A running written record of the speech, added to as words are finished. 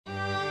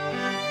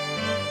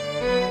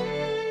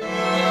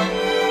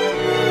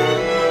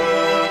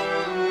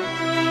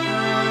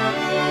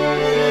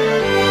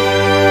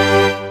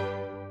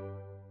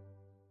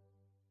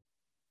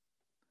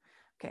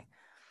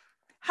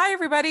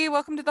everybody.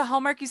 Welcome to the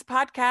Hallmarkies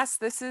podcast.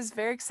 This is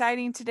very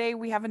exciting. Today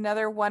we have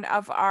another one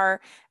of our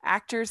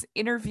actors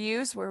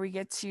interviews where we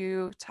get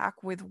to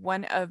talk with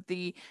one of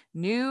the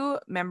new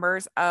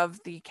members of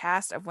the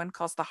cast of When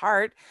Calls the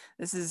Heart.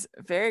 This is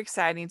very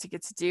exciting to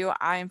get to do.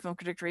 I am film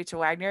critic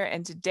Rachel Wagner,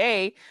 and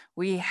today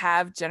we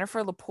have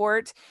Jennifer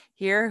Laporte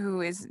here,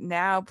 who is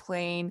now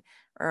playing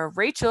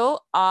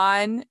Rachel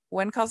on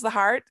When Calls the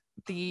Heart,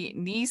 the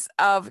niece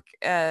of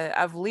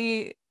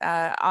Lee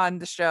on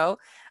the show.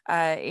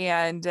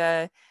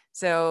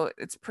 So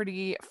it's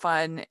pretty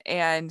fun.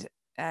 And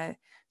so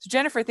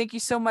Jennifer, thank you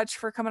so much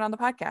for coming on the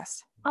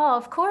podcast. Oh,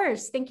 of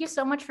course. Thank you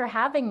so much for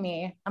having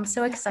me. I'm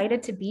so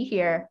excited to be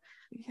here.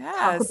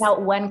 Yes. Talk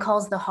about When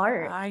Calls the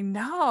Heart. I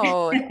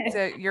know.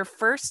 It's your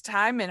first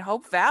time in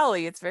Hope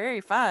Valley. It's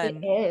very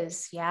fun. It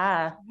is.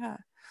 Yeah.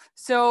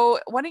 So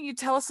why don't you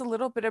tell us a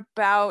little bit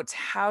about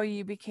how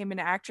you became an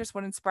actress?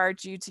 What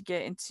inspired you to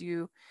get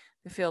into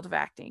the field of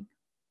acting?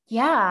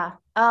 Yeah.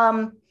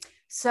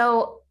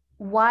 So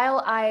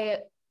while I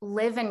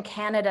live in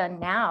Canada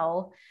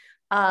now,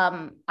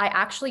 I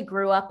actually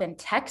grew up in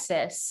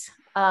Texas.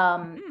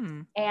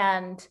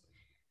 And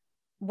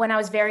when I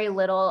was very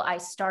little, I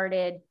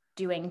started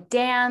doing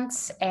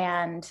dance,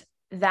 and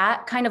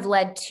that kind of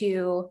led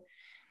to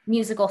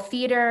musical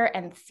theater.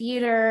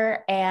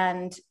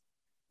 And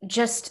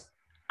just,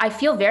 I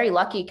feel very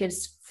lucky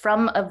because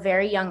from a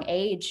very young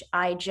age,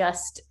 I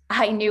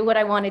knew what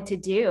I wanted to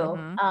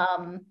do.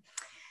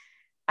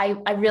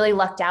 I really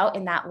lucked out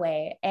in that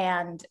way.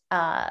 And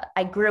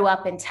I grew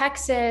up in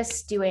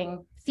Texas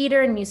doing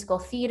theater and musical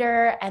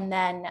theater, and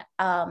then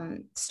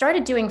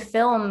started doing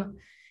film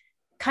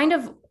kind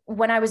of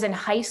when I was in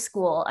high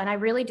school. And I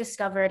really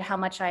discovered how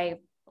much I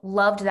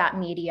loved that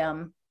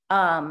medium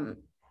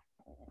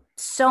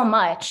so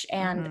much.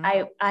 And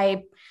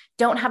I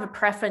don't have a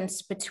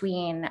preference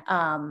between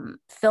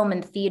film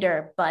and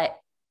theater, but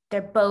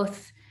they're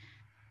both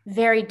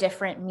very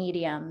different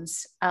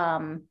mediums.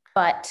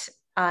 But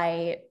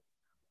I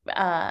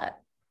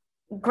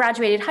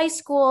graduated high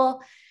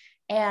school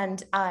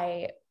and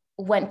I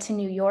went to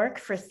New York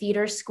for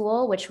theater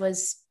school, which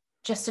was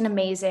just an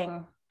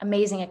amazing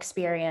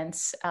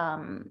experience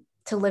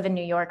to live in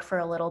New York for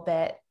a little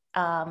bit.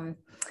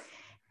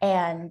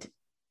 And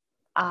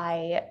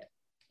I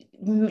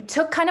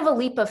took kind of a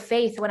leap of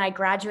faith when I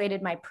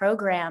graduated my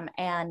program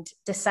and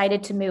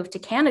decided to move to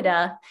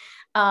Canada.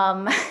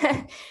 And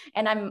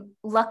I'm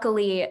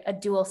luckily a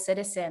dual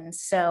citizen.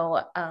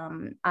 So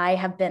I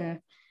have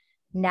been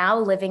now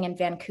living in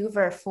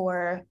Vancouver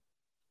for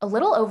a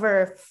little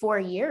over 4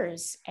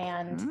 years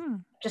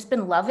and just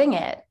been loving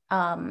it.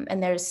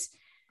 And there's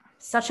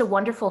such a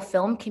wonderful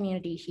film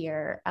community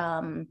here.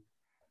 And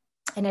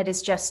it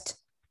is just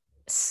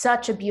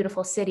such a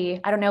beautiful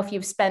city. I don't know if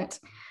you've spent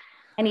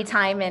any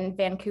time in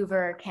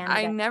Vancouver, Canada.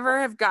 I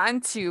never have gotten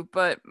to,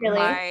 but Really?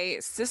 My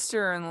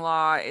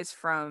sister-in-law is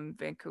from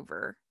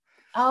Vancouver.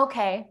 Oh,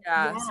 okay.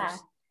 Yeah. So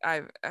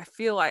I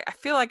feel like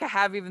I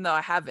have, even though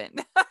I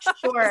haven't.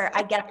 Sure,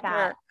 I get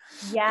that.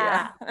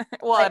 Yeah.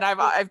 Well, and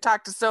I've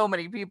talked to so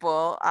many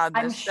people on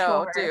this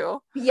show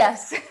too.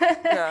 Yes.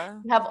 Yeah.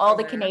 You have all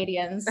the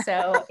Canadians.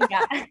 So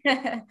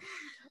yeah.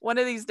 One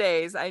of these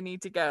days I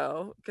need to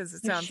go because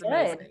it sounds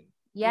amazing.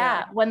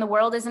 Yeah. When the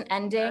world isn't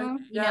ending,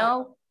 you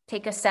know,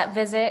 take a set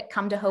visit,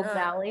 come to Hope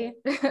Valley.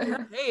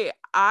 Hey,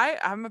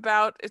 I'm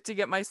about to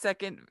get my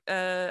second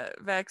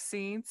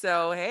vaccine.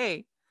 So,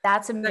 hey.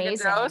 That's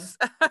amazing.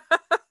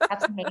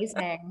 That's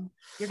amazing.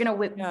 You're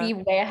going to be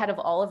way ahead of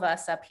all of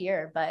us up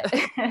here, but.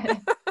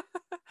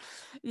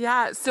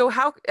 Yeah. So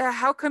how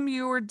come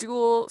you were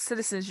dual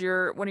citizens?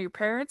 You're one of your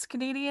parents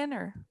Canadian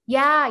or?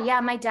 Yeah.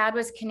 My dad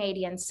was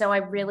Canadian. So I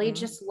really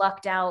just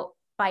lucked out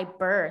by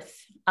birth.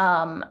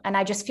 And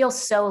I just feel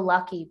so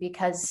lucky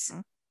because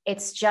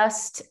it's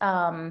just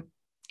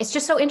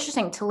so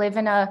interesting to live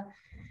in a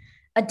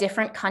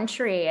different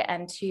country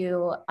and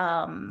to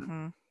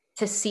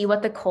see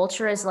what the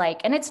culture is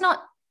like. And it's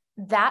not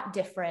that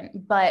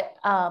different, but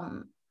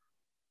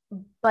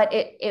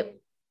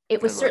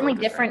it was certainly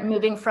different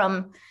moving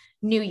from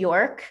New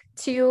York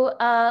to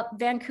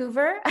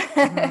Vancouver.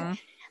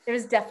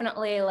 There's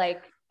definitely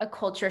like a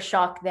culture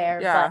shock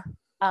there. Yeah.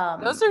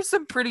 But those are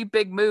some pretty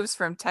big moves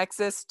from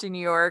Texas to New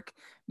York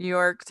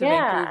to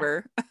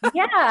Vancouver.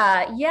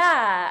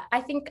 Yeah.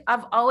 I think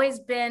I've always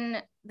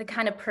been the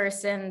kind of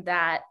person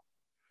that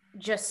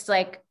just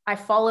like I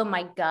follow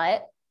my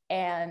gut,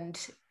 and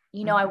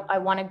you know, I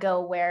want to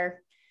go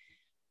where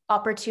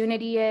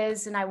opportunity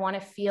is, and I want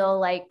to feel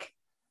like,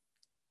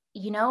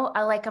 you know,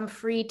 I'm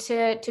free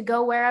to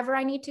go wherever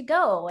I need to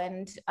go.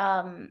 And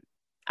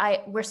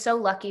we're so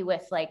lucky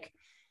with like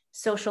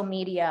social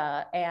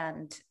media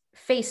and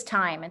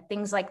FaceTime and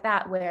things like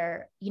that,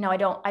 where, you know, I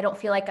don't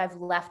feel like I've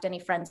left any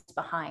friends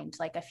behind.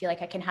 Like I feel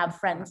like I can have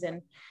friends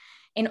in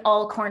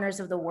all corners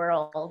of the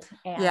world.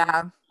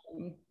 And,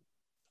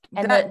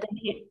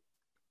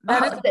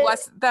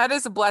 that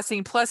is a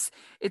blessing. Plus,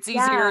 it's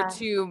easier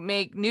to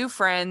make new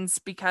friends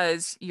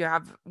because you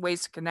have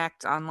ways to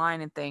connect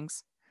online and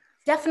things.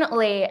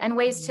 Definitely, and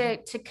ways to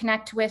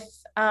connect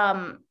with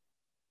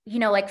you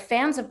know, like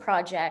fans of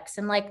projects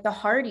and like the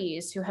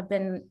Hearties who have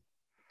been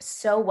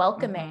so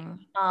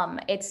welcoming.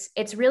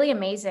 It's really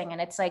amazing.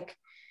 And it's like,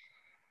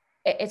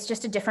 it's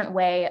just a different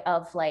way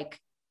of like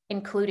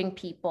including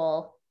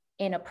people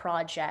in a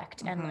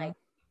project and like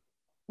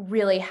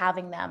really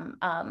having them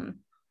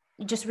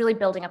just really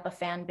building up a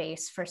fan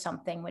base for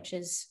something, which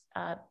is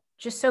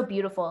just so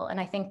beautiful. And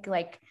I think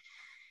like,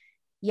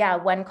 yeah,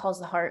 When Calls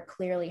the Heart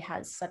clearly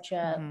has such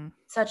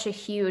a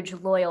huge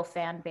loyal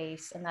fan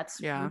base, and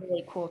that's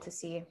really cool to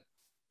see.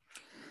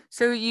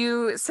 So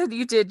you said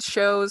you did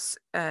shows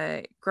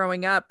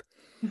growing up.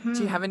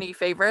 Do you have any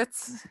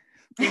favorites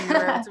that you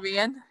were able to be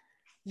in?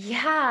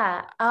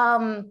 Yeah.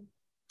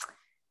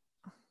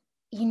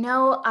 You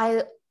know,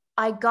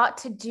 I got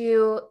to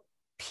do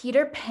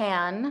Peter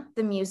Pan,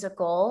 the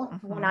musical,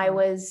 when I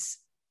was,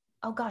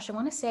 oh gosh, I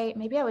want to say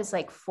maybe I was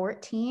like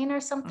 14 or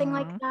something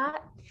like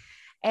that.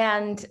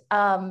 And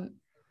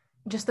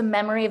just the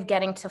memory of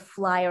getting to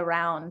fly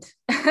around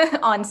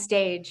on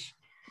stage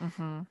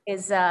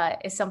is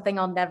something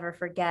I'll never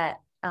forget.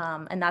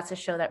 And that's a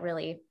show that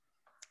really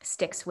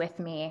sticks with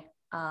me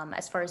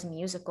as far as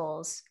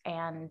musicals.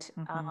 And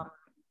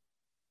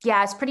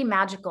yeah, it's pretty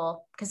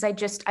magical because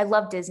I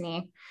love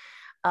Disney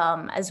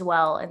as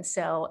well. And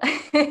so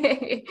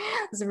it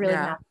was a really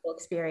magical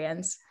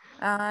experience.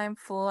 I'm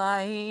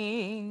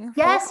flying.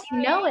 Yes,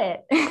 you know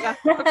it. Yeah,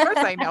 of course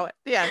I know it.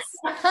 Yes.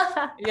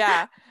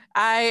 Yeah.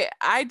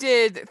 I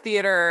did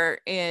theater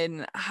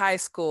in high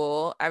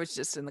school. I was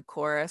just in the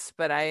chorus,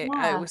 but it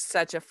was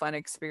such a fun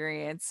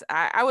experience.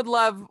 I would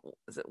love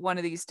one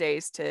of these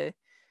days to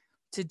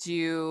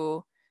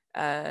do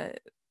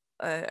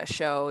a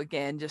show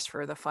again, just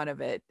for the fun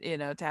of it, you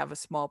know, to have a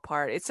small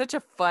part. It's such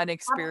a fun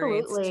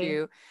experience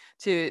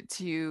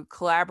to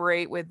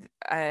collaborate with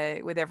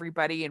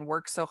everybody and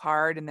work so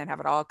hard and then have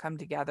it all come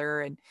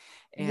together, and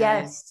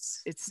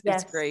yes, it's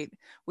great.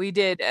 We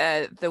did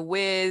The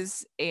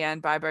Wiz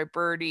and Bye Bye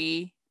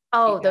Birdie.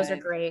 Oh, those are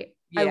great.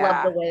 I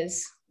love The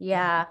Wiz.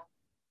 Yeah,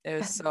 it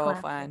was so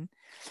fun.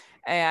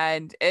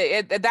 And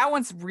that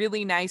one's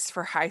really nice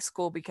for high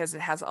school because it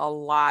has a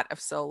lot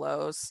of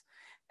solos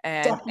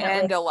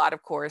and a lot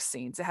of chorus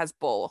scenes. It has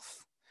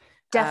both.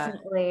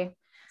 Definitely.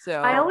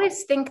 So I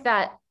always think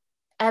that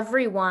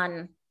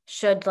everyone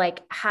should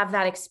like have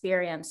that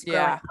experience growing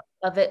up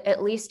of it,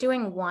 at least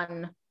doing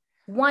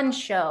one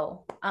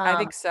show. I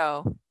think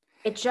so.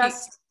 It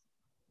just,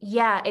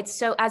 it's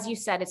so, as you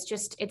said,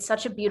 it's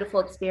such a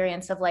beautiful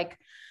experience of like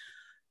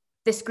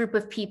this group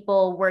of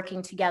people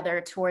working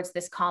together towards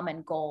this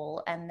common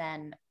goal. And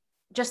then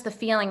just the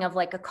feeling of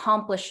like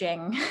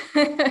accomplishing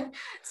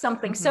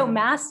something so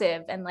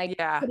massive and like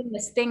putting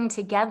this thing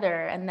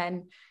together and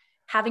then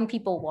having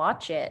people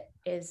watch it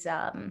is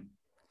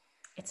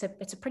it's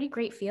a pretty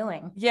great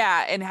feeling.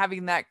 Yeah, and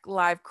having that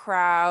live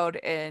crowd,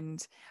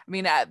 and I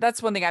mean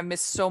that's one thing I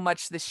miss so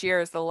much this year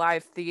is the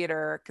live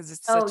theater, because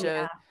it's such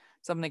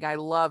something I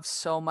love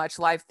so much,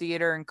 live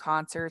theater and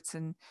concerts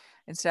and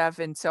stuff.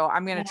 And so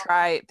I'm gonna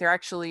try. They're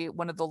actually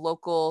one of the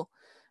local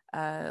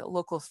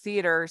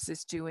theaters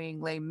is doing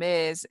Les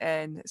Mis,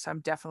 and so I'm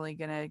definitely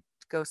gonna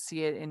go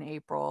see it in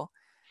April.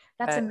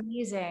 That's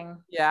amazing.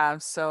 Yeah,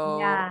 I'm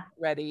so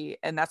ready.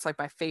 And that's like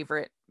my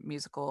favorite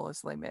musical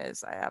is Les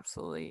Mis. I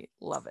absolutely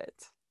love it.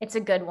 It's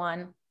a good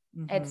one.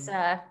 It's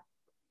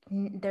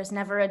there's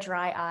never a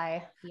dry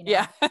eye, you know.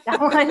 Yeah. That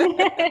one.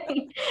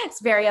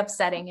 It's very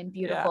upsetting and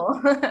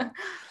beautiful.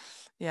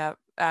 Yeah.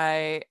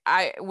 I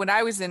when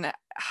I was in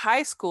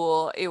high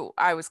school,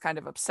 I was kind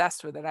of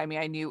obsessed with it. I mean,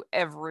 I knew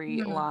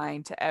every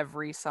line to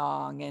every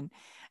song,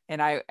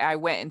 and I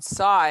went and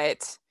saw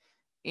it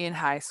in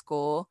high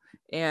school,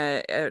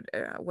 and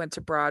went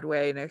to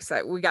Broadway, and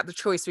we got the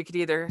choice. We could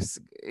either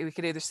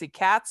see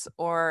Cats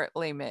or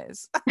Les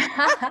Mis.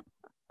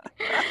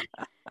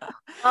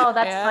 Oh,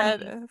 that's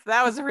funny.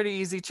 That was a pretty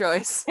easy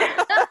choice.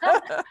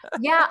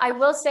 Yeah, I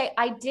will say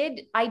I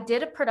did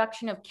a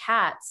production of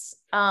Cats.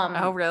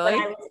 Oh, really?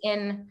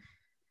 When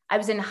I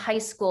was in high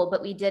school,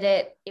 but we did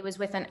it. It was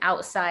with an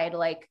outside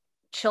like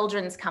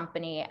children's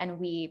company, and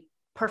we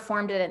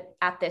performed it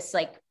at this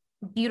like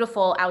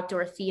beautiful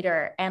outdoor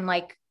theater. And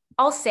like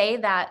I'll say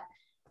that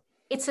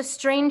it's a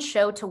strange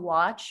show to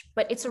watch,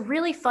 but it's a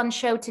really fun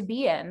show to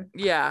be in.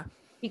 Yeah.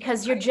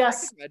 Because you're I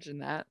just can imagine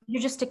that.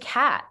 You're just a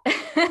cat.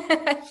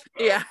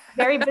 Yeah.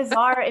 Very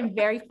bizarre and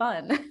very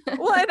fun.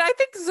 Well, and I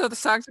think so the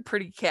songs are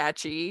pretty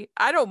catchy.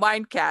 I don't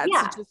mind Cats.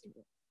 Yeah. It's just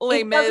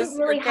Les Mis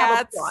really or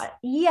Cats.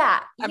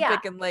 Yeah. I'm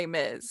picking Les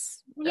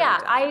Mis. Yeah,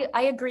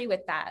 I agree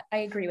with that.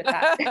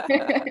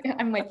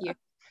 I'm with you.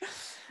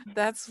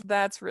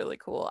 That's really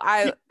cool.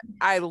 I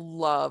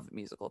love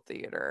musical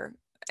theater.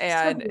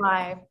 And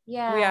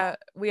so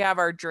we have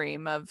our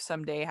dream of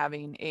someday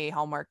having a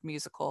Hallmark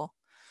musical.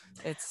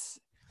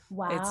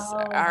 We're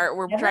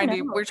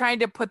trying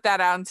to put that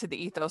out into the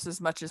ethos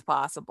as much as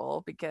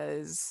possible,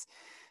 because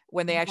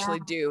when they actually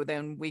do,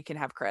 then we can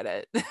have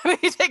credit. We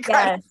can take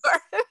credit for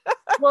it.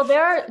 Well,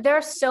 there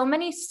are so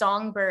many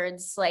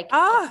songbirds, like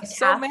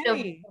so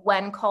many.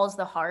 When Calls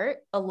the Heart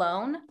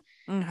alone.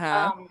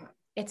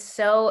 It's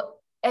so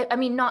I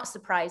mean, not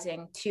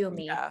surprising to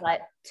me,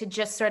 but to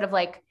just sort of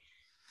like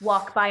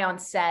walk by on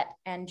set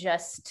and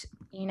just,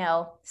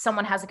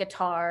 someone has a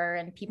guitar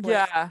and people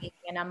are singing,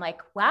 and I'm like,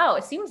 wow,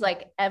 it seems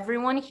like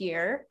everyone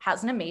here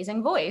has an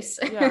amazing voice.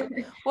 Yeah.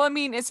 Well, I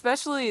mean,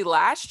 especially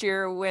last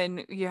year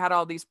when you had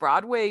all these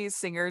Broadway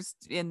singers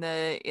in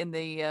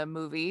the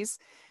movies.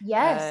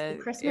 Yes,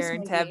 the Christmas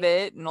Aaron movie.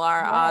 Tevitt and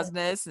Laura Yes.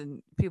 Osnes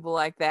and people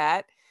like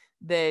that.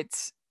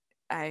 That,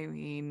 I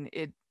mean,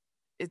 it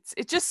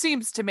just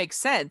seems to make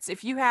sense.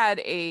 If you had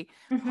a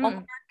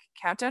Hallmark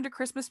Countdown to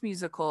Christmas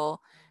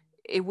musical,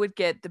 it would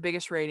get the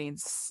biggest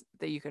ratings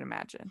that you can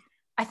imagine.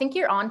 I think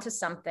you're onto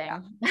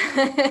something.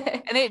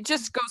 Yeah. And it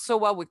just goes so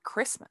well with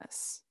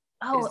Christmas.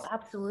 Oh,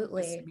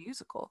 absolutely. This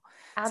musical.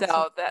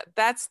 Absolutely. So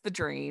that's the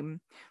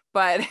dream.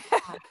 But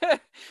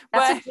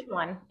that's a good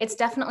one. It's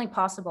definitely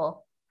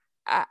possible.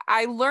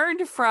 I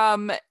learned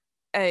from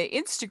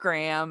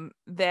Instagram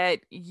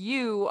that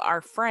you are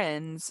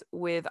friends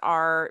with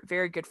our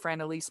very good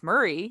friend Elise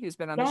Murray, who's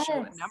been on the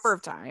show a number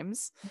of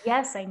times.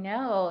 Yes, I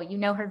know. You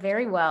know her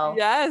very well.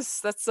 Yes,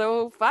 that's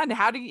so fun.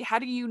 How do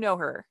you know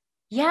her?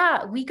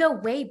 Yeah, we go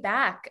way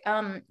back.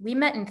 We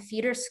met in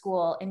theater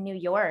school in New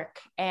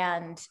York,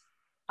 and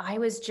I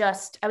was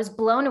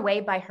blown away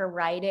by her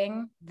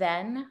writing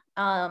then.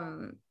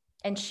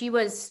 And she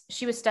was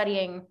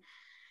studying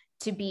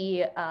to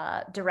be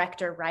a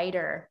director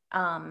writer.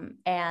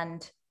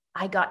 And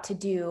I got to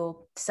do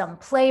some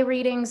play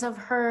readings of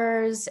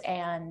hers,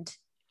 and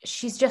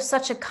she's just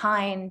such a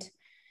kind,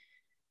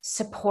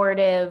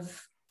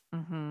 supportive,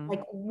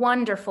 like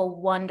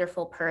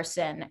wonderful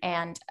person.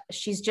 And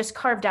she's just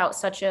carved out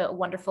such a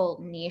wonderful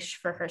niche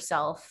for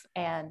herself.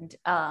 And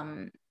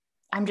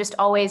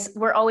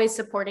we're always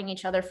supporting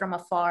each other from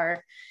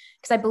afar,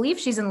 because I believe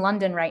she's in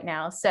London right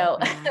now. So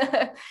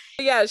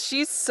yeah,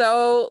 she's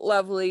so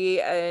lovely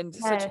and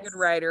such a good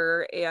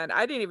writer. And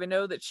I didn't even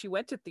know that she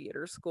went to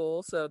theater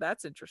school. So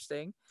that's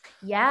interesting.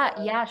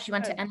 Yeah. She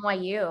went to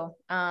NYU.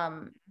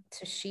 So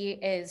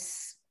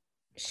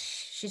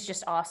she's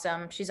just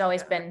awesome. She's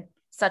always been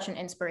such an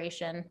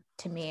inspiration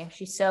to me.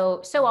 She's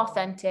so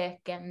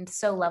authentic and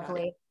so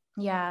lovely.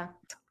 Yeah.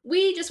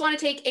 We just want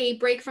to take a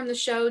break from the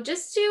show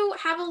just to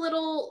have a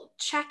little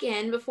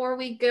check-in before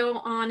we go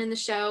on in the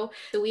show.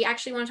 So we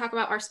actually want to talk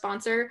about our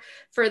sponsor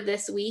for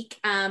this week,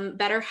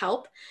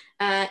 BetterHelp.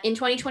 In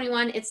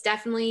 2021, it's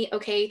definitely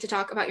okay to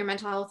talk about your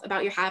mental health,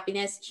 about your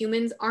happiness.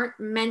 Humans aren't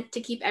meant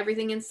to keep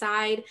everything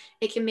inside.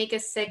 It can make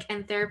us sick,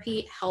 and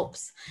therapy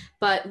helps.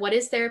 But what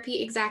is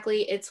therapy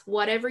exactly? It's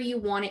whatever you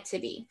want it to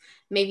be.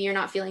 Maybe you're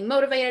not feeling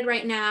motivated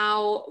right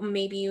now.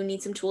 Maybe you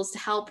need some tools to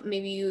help.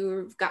 Maybe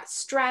you've got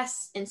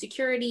stress,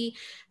 insecurity,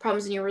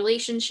 problems in your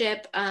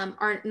relationship,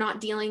 are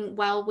not dealing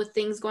well with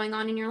things going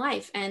on in your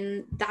life.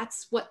 And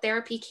that's what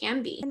therapy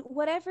can be. And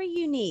whatever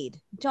you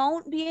need,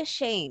 don't be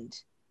ashamed,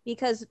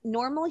 because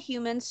normal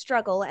humans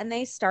struggle and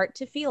they start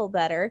to feel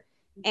better,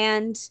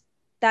 and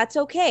that's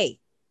okay.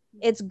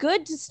 It's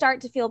good to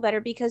start to feel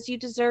better because you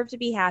deserve to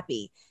be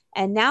happy.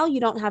 And now you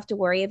don't have to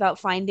worry about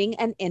finding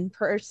an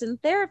in-person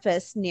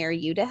therapist near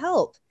you to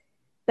help.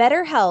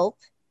 BetterHelp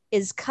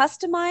is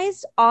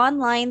customized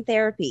online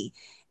therapy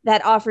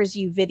that offers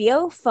you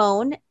video,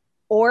 phone,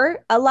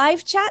 or a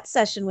live chat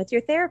session with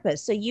your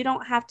therapist. So you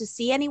don't have to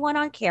see anyone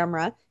on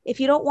camera if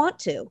you don't want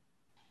to.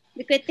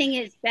 The good thing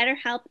is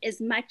BetterHelp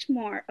is much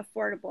more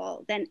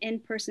affordable than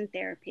in-person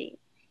therapy,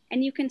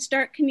 and you can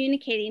start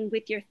communicating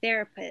with your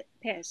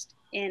therapist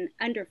in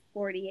under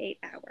 48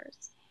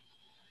 hours.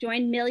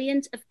 Join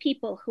millions of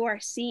people who are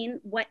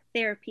seeing what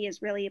therapy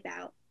is really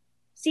about.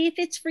 See if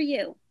it's for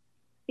you,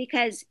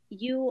 because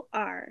you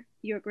are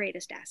your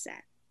greatest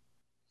asset.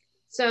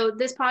 So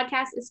this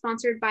podcast is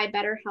sponsored by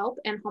BetterHelp,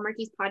 and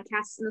Hallmarkies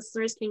podcasts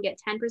listeners can get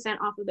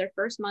 10% off of their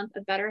first month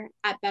of Better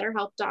at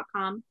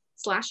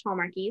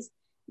betterhelp.com/Hallmarkies.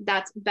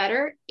 That's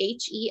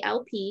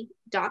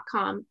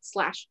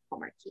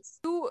betterhelp.com/Hallmarkies.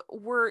 You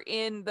were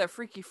in the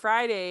Freaky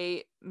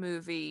Friday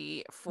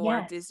movie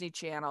for Disney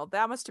Channel.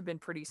 That must have been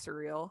pretty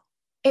surreal.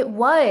 It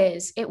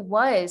was.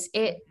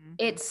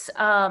 It's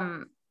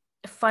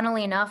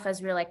funnily enough,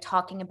 as we were like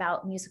talking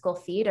about musical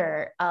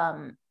theater,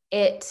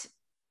 it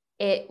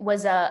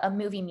was a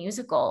movie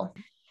musical,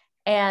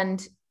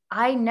 and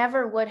I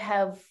never would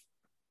have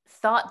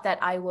thought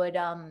that I would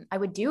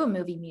do a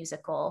movie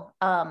musical.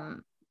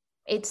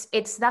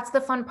 It's that's the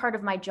fun part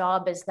of my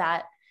job, is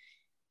that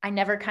I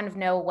never kind of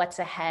know what's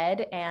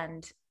ahead,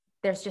 and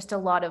there's just a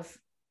lot of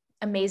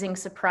amazing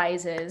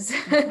surprises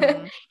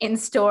in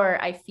store,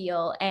 I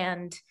feel.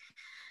 And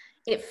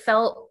it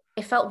felt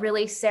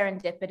really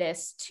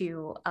serendipitous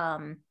to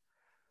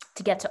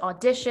get to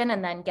audition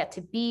and then get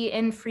to be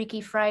in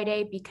Freaky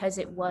Friday, because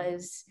it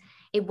was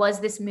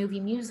this movie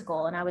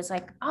musical. And I was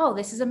like, oh,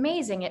 this is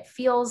amazing.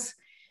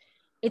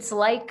 It's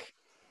like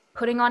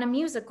putting on a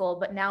musical,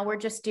 but now we're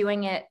just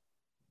doing it,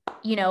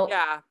 in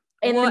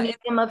the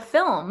medium of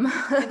film.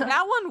 And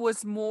that one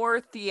was more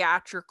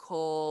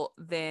theatrical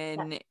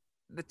than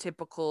the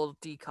typical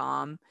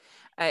DCOM,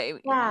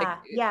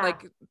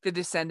 like The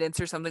Descendants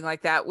or something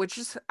like that, which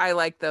is, I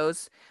like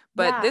those,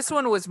 but this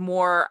one was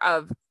more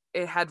of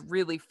it had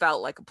really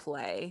felt like a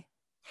play.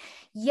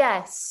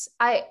 Yes,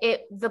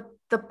 the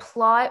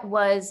plot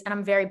was, and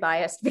I'm very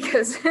biased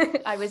because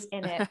I was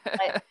in it,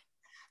 but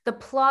the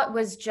plot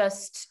was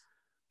just,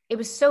 it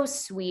was so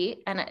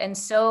sweet and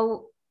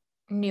so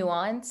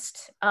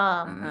nuanced.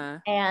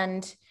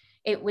 And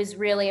it was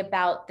really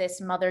about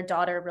this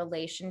mother-daughter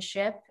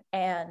relationship.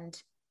 And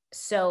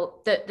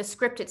so the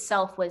script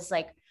itself was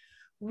like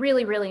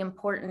really, really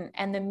important.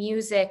 And the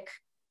music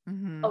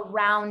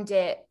around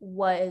it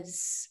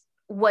was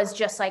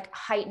just like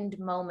heightened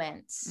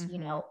moments, you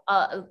know,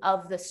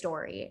 of the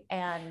story.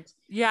 And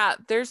yeah,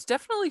 there's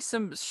definitely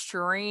some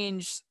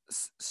strange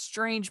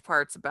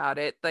parts about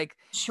it, like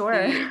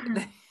sure.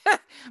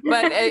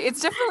 But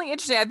it's definitely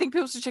interesting. I think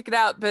people should check it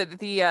out. But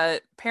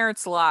the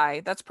parents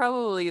lie, that's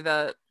probably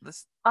the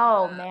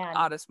man,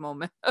 oddest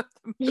moment of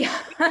the movie.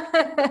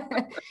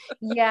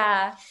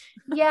 Yeah,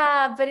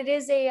 but it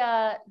is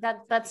a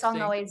that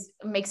song always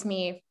makes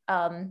me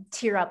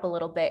tear up a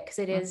little bit, because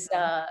it is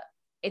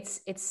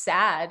it's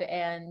sad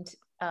and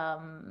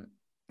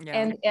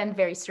and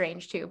very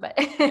strange too, but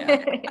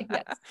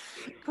yes.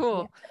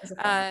 Cool.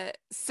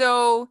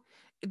 So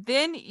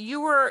then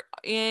you were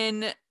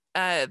in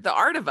The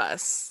Art of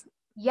Us.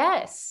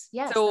 Yes.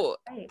 So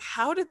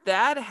how did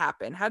that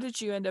happen? How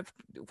did you end up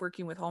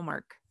working with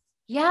Hallmark?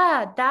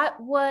 Yeah, it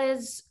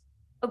was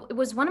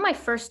one of my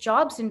first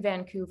jobs in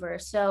Vancouver.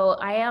 So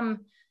I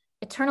am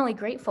eternally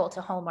grateful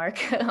to Hallmark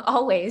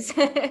always.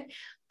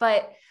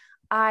 But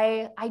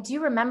I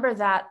do remember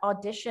that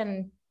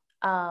audition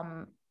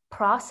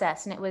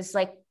process, and it was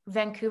like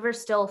Vancouver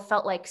still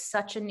felt like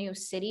such a new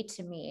city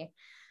to me.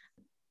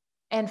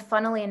 And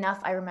funnily enough,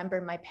 I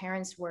remember my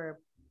parents were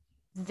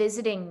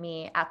visiting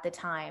me at the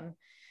time,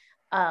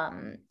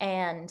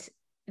 and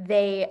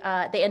they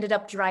ended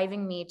up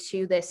driving me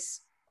to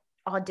this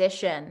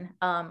audition,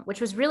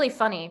 which was really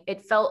funny.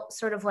 It felt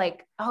sort of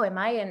like, oh, am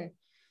I in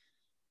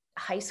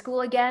high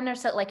school again, or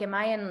so? Like, am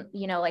I in,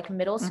 you know, like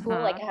middle school?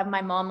 Like, I have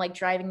my mom like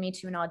driving me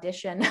to an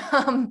audition.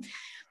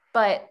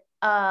 But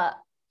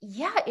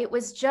yeah, it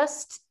was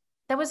just,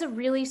 that was a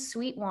really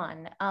sweet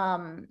one.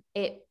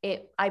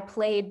 I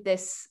played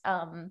this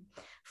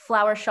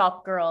flower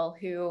shop girl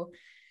who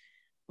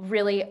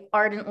really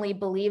ardently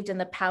believed in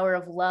the power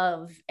of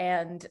love,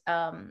 and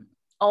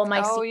all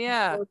my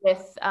scenes were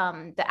with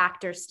the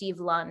actor Steve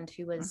Lund,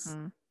 who was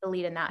the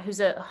lead in that, who's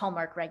a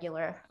Hallmark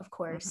regular, of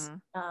course.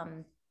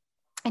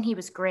 And he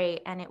was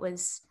great. And it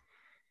was,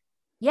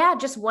 yeah,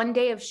 just one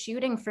day of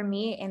shooting for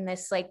me in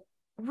this like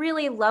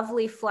really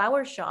lovely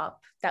flower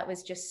shop that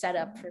was just set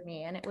up for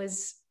me. And it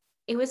was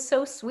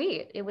so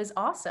sweet. It was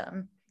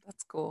awesome.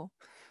 That's cool.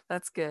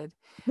 That's good.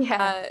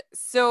 Yeah.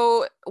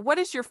 So what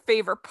is your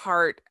favorite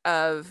part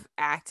of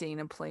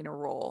acting and playing a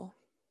role?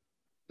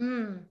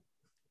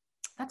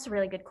 That's a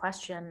really good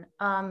question.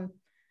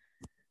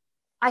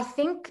 I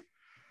think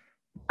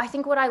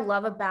what I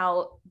love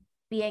about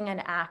being an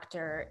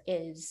actor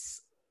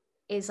is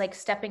like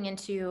stepping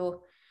into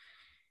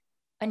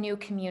a new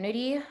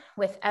community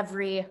with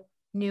every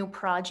new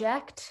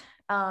project,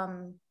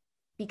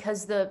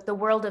 because the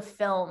world of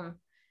film,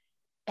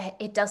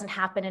 it doesn't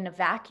happen in a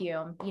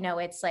vacuum. You know,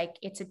 it's like,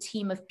 it's a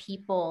team of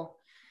people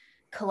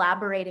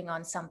collaborating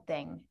on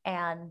something.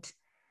 And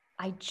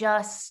I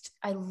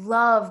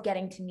love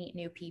getting to meet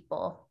new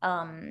people,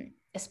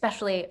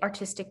 especially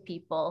artistic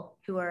people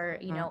who are,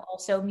 you know,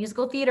 also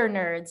musical theater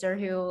nerds, or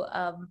who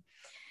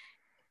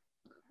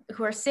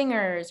are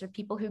singers, or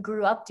people who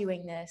grew up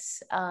doing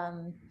this.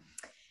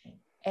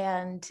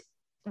 And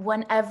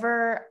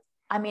whenever,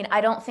 I mean,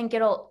 I don't think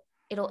it'll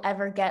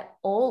ever get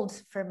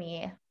old for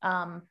me.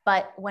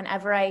 But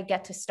whenever I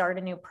get to start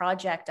a new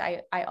project,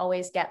 I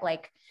always get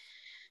like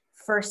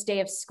first day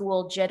of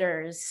school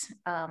jitters,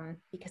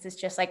 because it's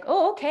just like,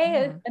 oh,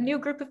 okay, a new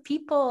group of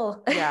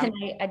people. Yeah. And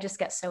I just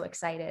get so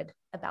excited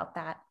about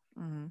that.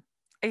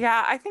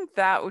 Yeah, I think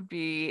that would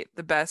be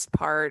the best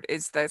part,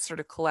 is that sort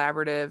of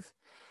collaborative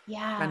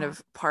kind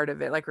of part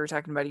of it. Like we were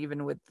talking about,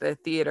 even with the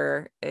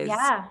theater, is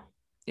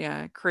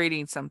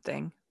creating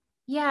something.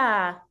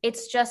 Yeah,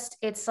 it's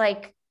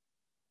like,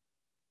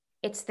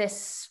 it's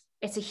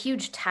a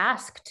huge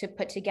task to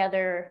put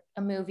together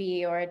a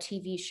movie or a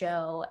TV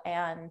show.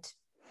 And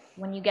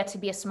when you get to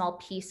be a small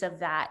piece of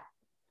that,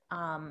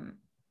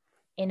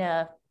 in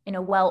a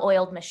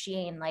well-oiled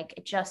machine, like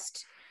it's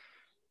just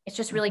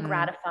really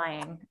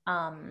gratifying.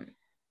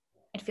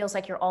 It feels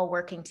like you're all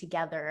working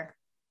together.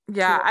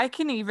 Yeah, I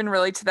can even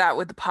relate to that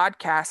with the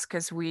podcast,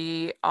 because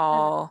we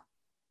all,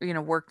 you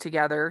know, work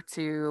together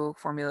to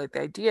formulate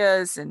the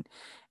ideas, and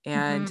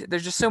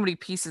there's just so many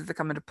pieces that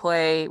come into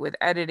play with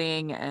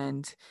editing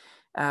and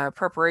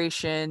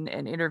preparation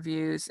and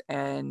interviews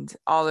and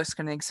all this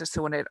kind of things.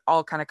 So when it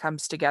all kind of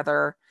comes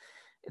together,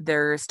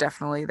 there's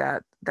definitely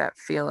that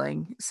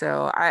feeling.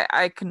 So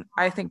I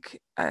think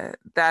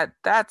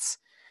that's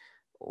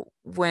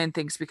when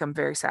things become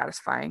very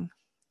satisfying.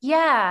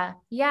 Yeah.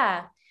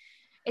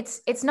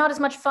 It's not as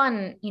much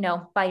fun, you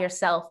know, by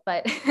yourself,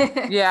 but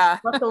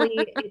luckily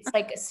it's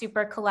like a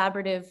super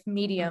collaborative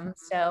medium.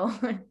 So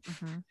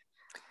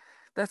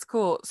That's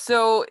cool.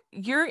 So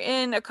you're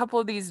in a couple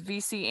of these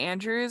VC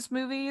Andrews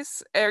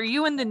movies. Are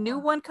you in the new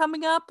one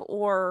coming up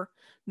or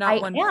not I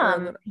one for a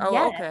am. little? Oh,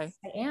 Yes, okay.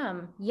 I am.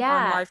 On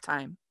Yeah.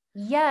 Lifetime.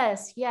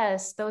 Yes.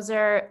 Those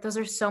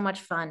are so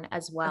much fun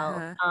as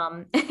well.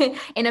 Uh-huh.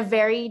 In a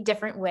very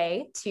different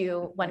way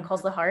to When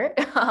Calls the Heart.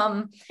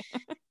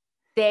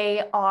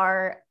 They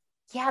are,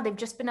 yeah, they've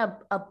just been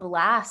a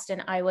blast.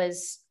 And I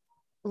was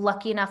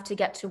lucky enough to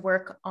get to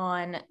work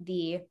on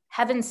the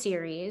Heaven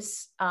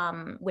series,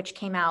 which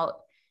came out,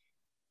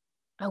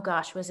 oh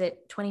gosh, was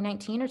it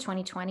 2019 or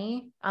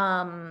 2020?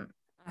 Uh-huh.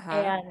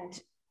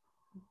 And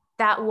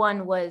that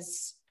one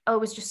was, oh,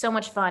 it was just so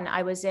much fun.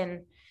 I was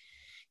in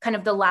kind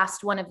of the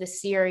last one of the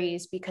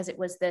series because it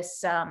was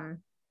this,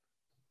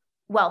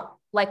 well,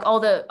 like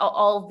all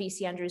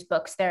VC Andrews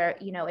books, they're,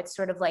 it's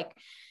sort of like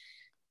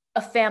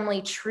a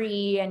family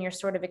tree, and you're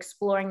sort of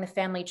exploring the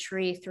family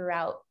tree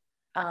throughout,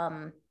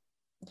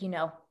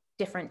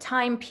 different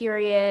time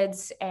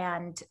periods.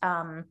 And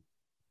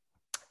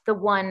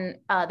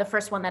the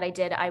first one that I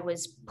did, I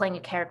was playing a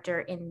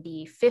character in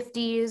the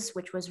 50s,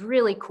 which was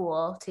really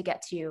cool to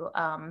get to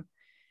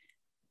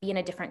be in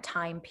a different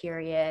time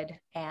period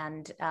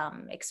and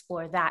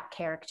explore that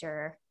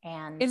character.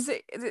 And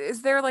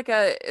is there like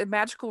a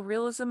magical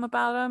realism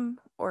about him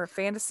or a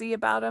fantasy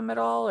about him at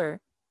all, or?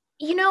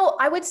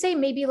 I would say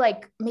maybe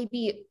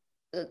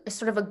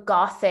sort of a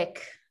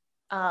gothic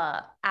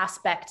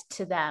aspect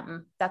to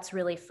them. That's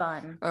really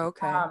fun.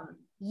 Okay.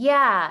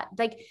 Yeah,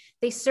 like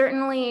they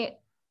certainly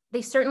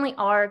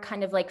are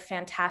kind of like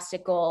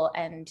fantastical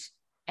and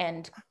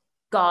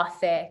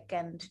gothic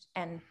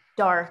and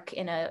dark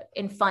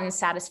in fun,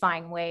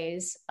 satisfying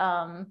ways.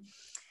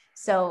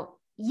 So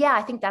yeah,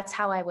 I think that's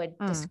how I would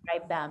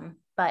describe them.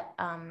 But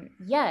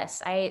yes,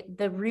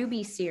 the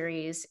Ruby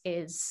series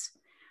is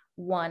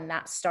one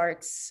that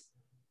starts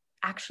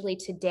actually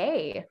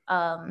today.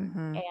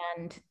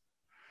 And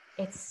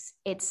it's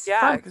Yeah,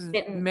 fun. because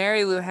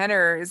Mary Lou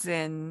Henner is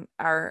in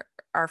our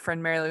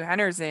friend Mary Lou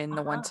Henner's in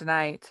the one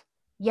tonight.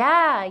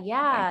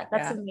 Yeah,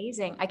 that's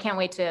amazing. I can't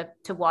wait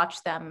to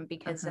watch them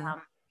because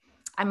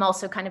I'm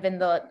also kind of in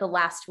the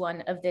last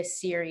one of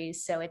this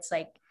series, so it's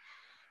like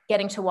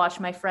getting to watch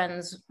my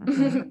friends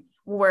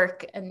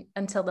work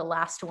until the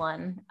last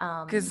one.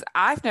 Because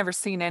I've never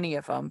seen any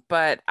of them,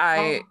 but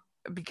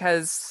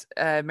because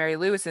Mary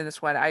Lou is in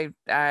this one,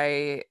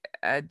 I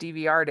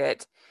DVR'd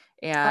it,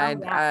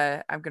 and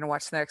I'm gonna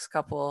watch the next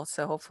couple.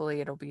 So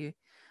hopefully it'll be.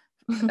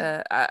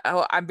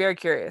 I'm very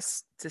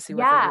curious to see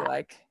what they'll be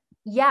like.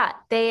 Yeah,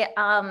 they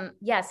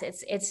yes,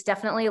 it's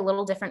definitely a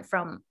little different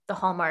from the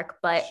Hallmark,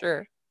 but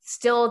sure.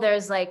 Still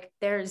there's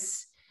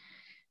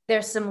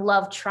some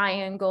love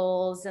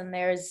triangles, and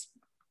there's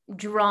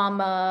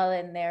drama,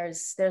 and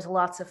there's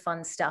lots of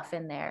fun stuff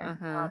in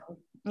there.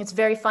 It's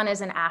very fun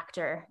as an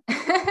actor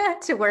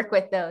to work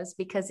with those,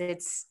 because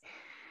it's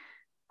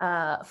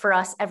for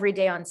us, every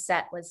day on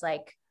set was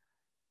like,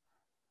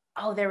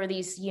 oh, there were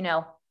these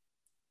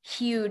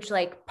huge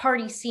like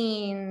party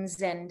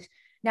scenes, and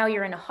now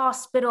you're in a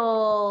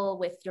hospital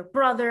with your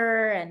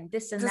brother and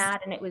this and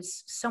that, and it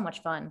was so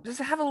much fun. Does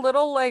it have a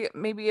little like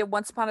maybe a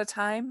Once Upon a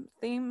Time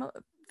theme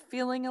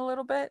feeling a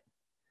little bit?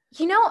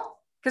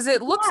 Because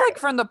it looks like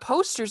from the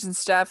posters and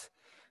stuff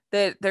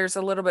that there's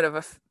a little bit of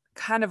a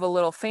kind of a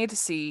little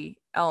fantasy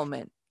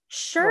element.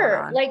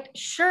 Sure.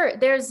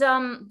 There's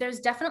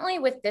definitely,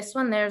 with this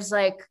one, there's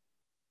like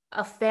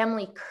a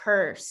family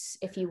curse,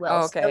 if you will.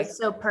 Okay.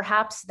 So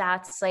perhaps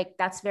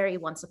that's very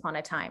Once Upon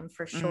a Time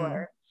for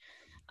sure.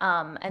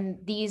 And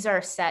these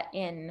are set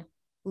in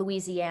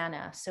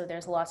Louisiana, so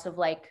there's lots of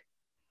like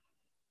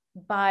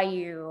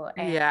bayou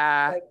and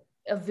like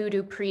a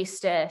voodoo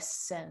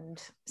priestess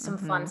and some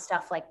fun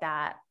stuff like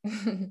that.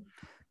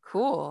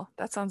 Cool.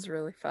 That sounds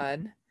really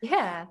fun.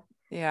 Yeah.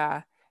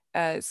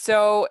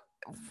 So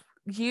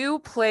you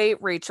play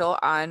Rachel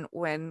on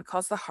When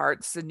Calls the Heart.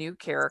 It's a new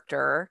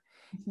character.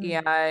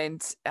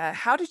 And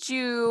how did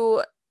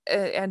you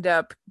end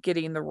up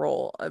getting the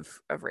role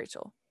of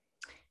Rachel?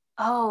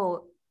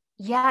 Oh,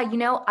 yeah.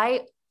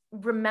 I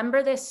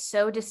remember this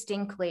so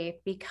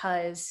distinctly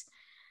because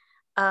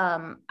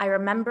I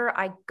remember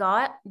I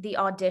got the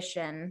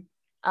audition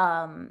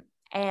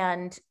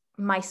and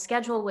my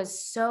schedule was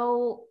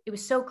so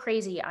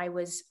crazy. It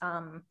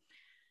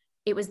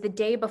was the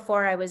day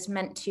before I was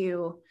meant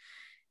to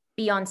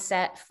be on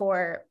set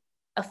for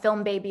a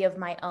film baby of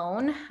my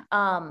own.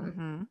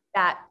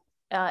 That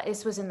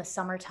this was in the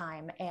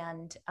summertime,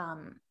 and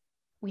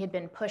we had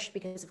been pushed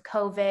because of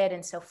COVID.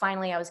 And so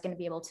finally I was going to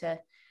be able to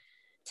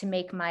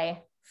make my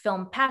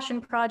film passion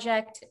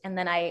project. And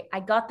then I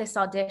got this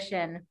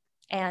audition,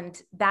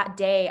 and that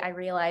day I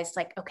realized,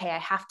 like, okay, I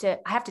have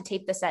to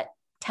tape this at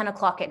 10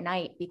 o'clock at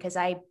night because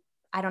I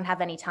don't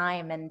have any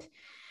time, and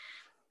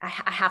I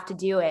have to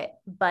do it.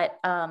 But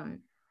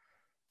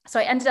so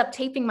I ended up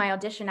taping my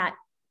audition at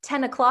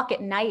 10 o'clock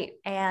at night.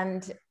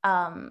 And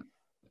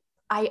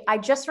I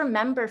just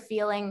remember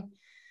feeling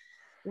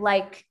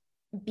like,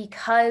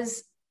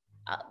 because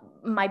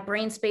my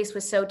brain space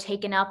was so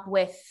taken up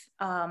with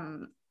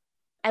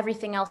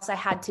everything else I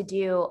had to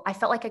do, I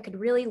felt like I could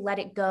really let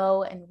it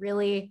go and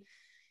really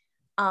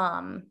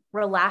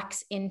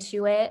relax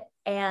into it.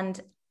 And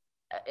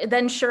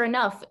then sure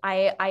enough,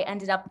 I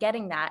ended up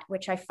getting that,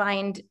 which I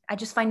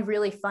just find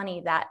really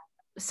funny that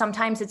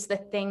sometimes it's the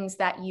things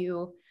that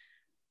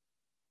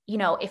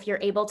if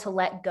you're able to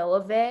let go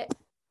of it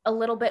a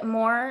little bit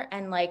more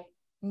and like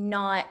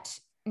not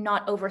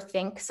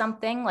overthink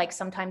something, like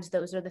sometimes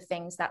those are the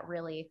things that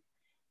really,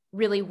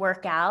 really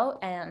work out.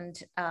 And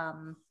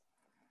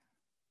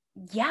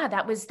yeah,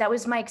 that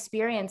was my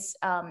experience.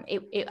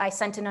 I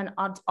sent in an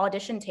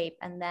audition tape,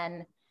 and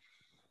then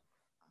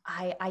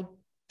I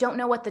don't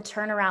know what the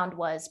turnaround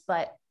was,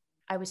 but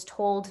I was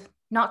told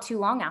not too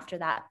long after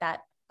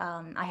that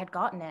I had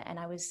gotten it, and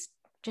I was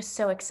just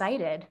so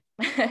excited.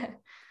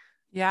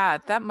 Yeah,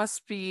 that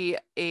must be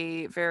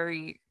a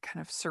very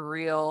kind of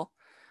surreal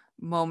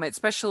moment,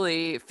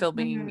 especially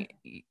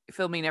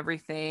filming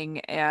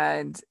everything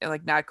and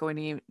like not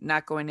going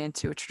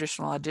into a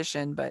traditional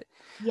audition, but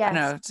Yes. I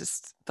don't know,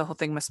 just the whole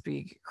thing must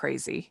be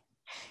crazy.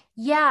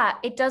 Yeah,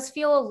 it does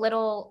feel a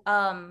little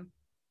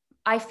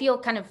I feel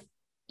kind of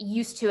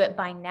used to it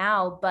by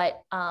now,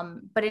 but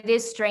it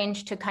is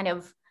strange to kind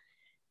of,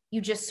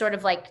 you just sort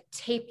of like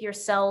tape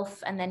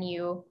yourself and then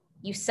you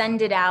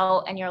send it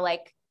out and you're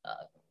like,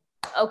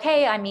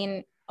 okay, I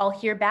mean, I'll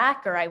hear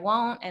back or I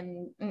won't.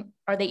 And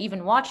are they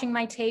even watching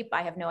my tape?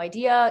 I have no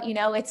idea.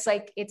 It's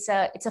like, it's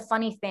a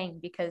funny thing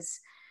because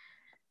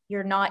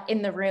you're not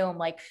in the room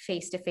like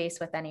face to face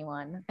with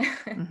anyone.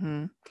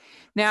 Mm-hmm.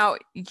 Now,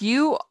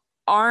 you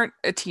aren't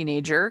a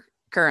teenager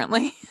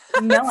currently.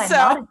 No, I'm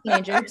not a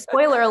teenager.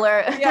 Spoiler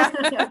alert.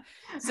 Yeah.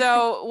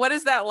 So what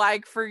is that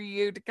like for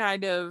you to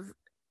kind of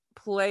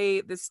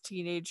play this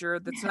teenager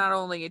that's not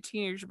only a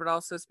teenager, but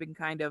also has been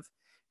kind of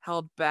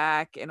held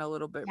back and a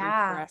little bit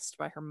repressed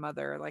by her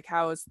mother? Like,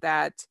 how is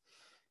that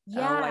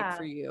like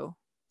for you?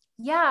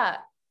 Yeah,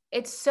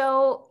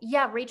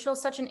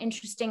 Rachel's such an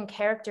interesting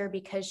character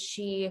because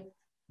she,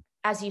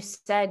 as you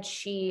said,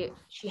 she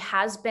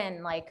has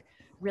been like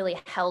really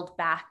held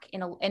back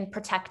and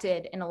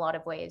protected in a lot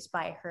of ways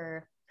by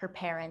her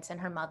parents and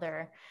her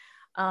mother.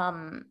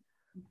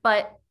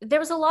 But there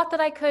was a lot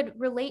that I could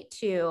relate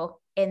to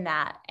in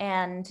that.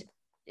 And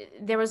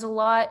there was a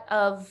lot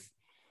of,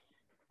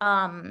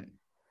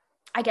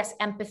 I guess,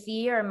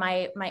 empathy or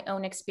my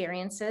own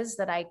experiences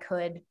that I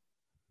could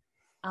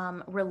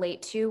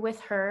relate to with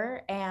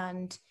her.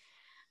 And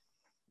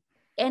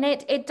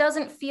it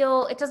doesn't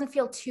feel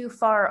too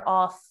far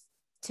off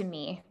to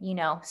me,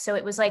 so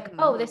it was like,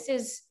 oh,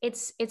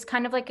 it's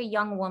kind of like a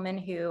young woman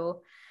who,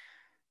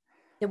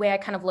 the way I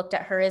kind of looked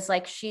at her is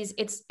like,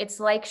 it's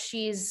like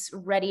she's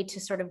ready to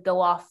sort of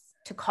go off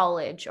to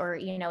college, or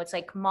it's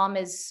like mom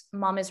is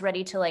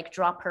ready to like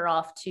drop her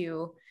off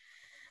to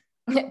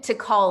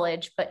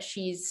college, but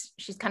she's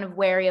kind of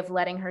wary of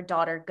letting her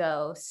daughter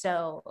go.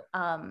 So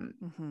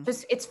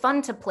just, it's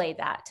fun to play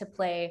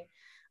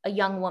a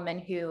young woman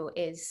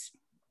who's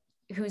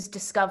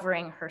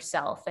discovering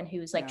herself and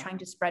who's like trying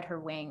to spread her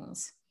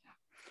wings.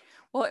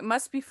 Well, it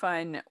must be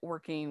fun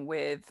working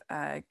with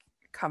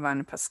Cavan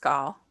and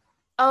Pascal.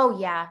 Oh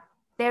yeah,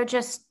 they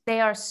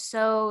are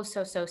so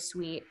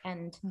sweet,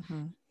 and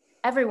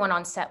everyone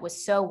on set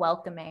was so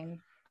welcoming.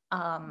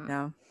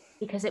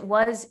 Because it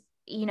was,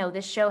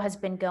 this show has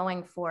been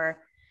going for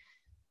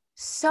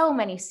so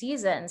many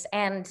seasons,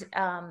 and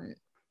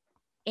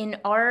in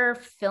our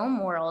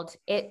film world,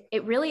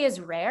 it really is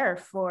rare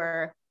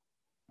for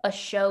a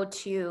show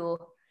to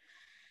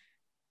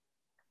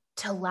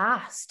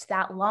last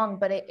that long,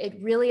 but it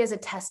really is a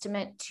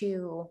testament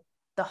to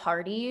the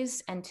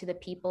Hearties and to the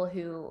people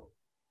who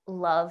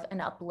love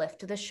and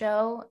uplift the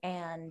show.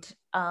 And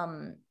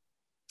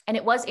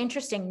it was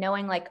interesting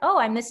knowing like, oh,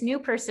 I'm this new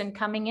person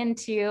coming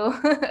into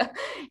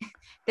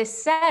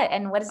this set,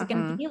 and what is it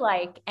going to be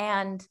like?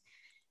 And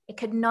it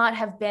could not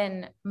have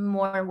been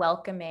more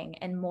welcoming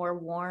and more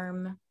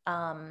warm.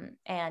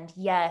 And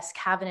yes,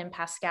 Cavan and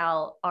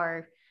Pascal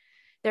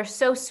they're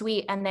so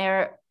sweet, and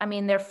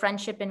their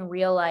friendship in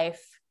real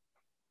life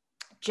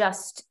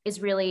just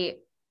is really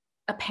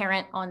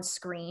apparent on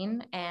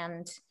screen,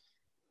 and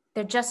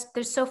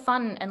they're so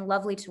fun and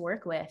lovely to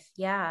work with.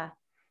 Yeah.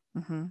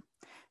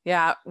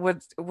 Yeah.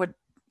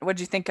 What'd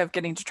you think of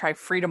getting to try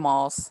Freedom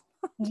Malls?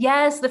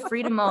 Yes, the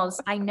Freedom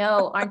Malls. I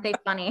know, aren't they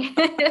funny?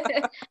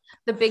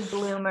 The big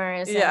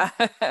bloomers. Yeah.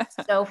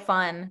 So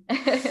fun.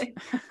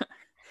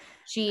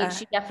 She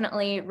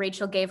definitely,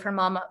 Rachel gave her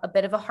mom a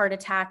bit of a heart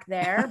attack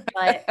there,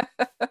 but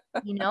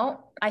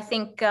I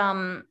think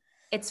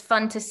it's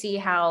fun to see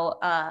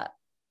how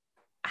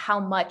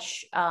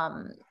much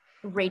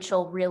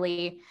Rachel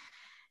really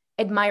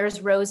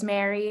admires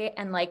Rosemary,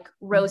 and like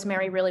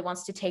Rosemary really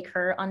wants to take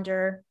her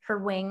under her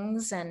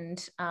wings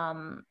and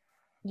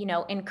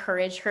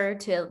encourage her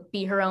to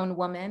be her own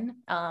woman,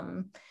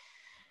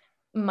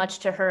 much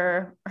to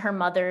her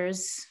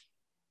mother's,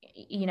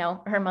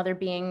 her mother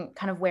being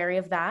kind of wary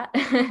of that.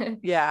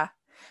 Yeah.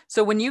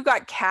 So when you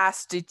got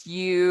cast, did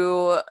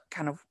you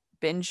kind of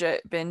binge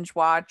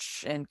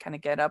watch and kind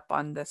of get up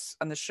on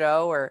the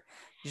show, or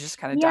you just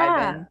kind of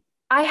dive in?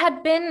 I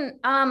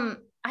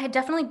had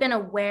definitely been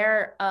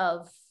aware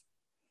of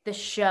the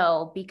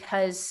show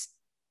because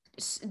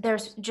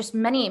there's just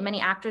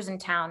many actors in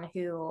town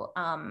who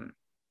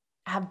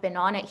have been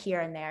on it here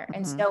and there.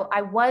 And so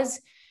I was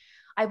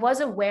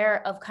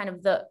aware of kind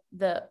of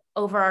the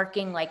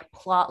overarching like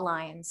plot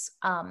lines.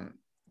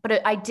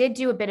 But I did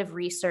do a bit of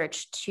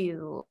research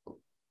to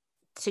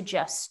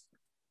just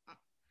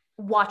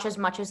watch as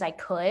much as I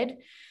could.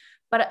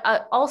 But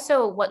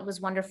also what was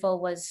wonderful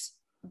was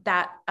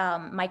that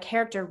my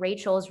character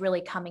Rachel is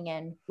really coming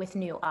in with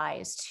new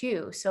eyes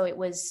too. So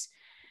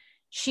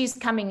she's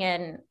coming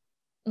in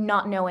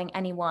not knowing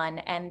anyone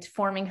and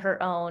forming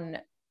her own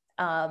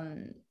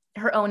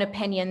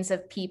opinions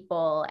of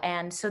people.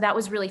 And so that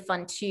was really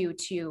fun too,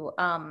 to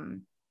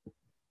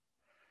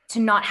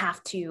not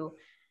have to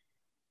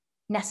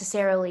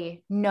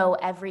necessarily know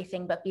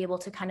everything, but be able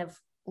to kind of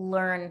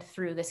learn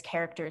through this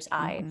character's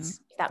eyes,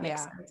 if that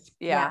makes sense.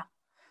 Yeah.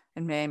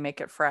 And may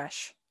make it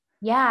fresh.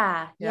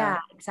 Yeah,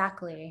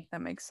 exactly.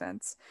 That makes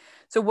sense.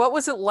 So what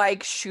was it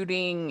like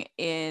shooting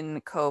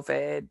in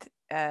COVID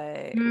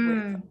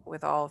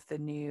with all of the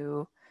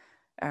new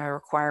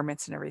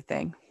requirements and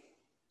everything?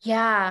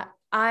 Yeah,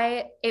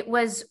 it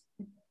was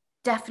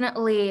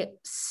definitely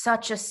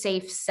such a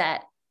safe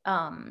set,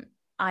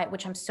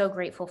 which I'm so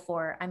grateful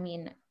for. I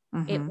mean,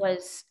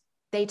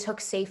 they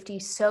took safety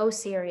so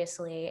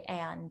seriously,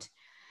 and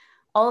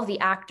all of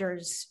the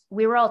actors,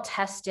 we were all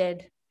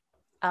tested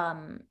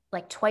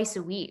like twice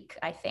a week,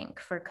 I think,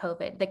 for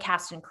COVID, the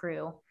cast and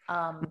crew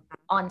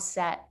on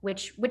set,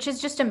 which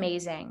is just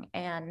amazing.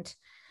 And,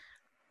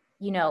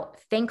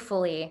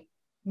 thankfully,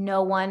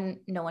 no one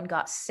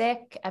got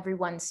sick.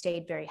 Everyone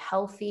stayed very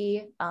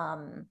healthy.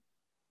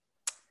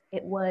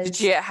 Did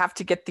you have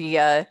to get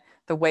the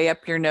way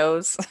up your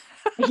nose?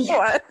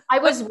 Yeah, I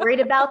was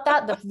worried about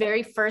that the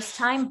very first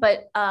time,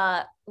 but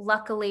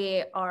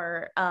luckily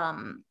our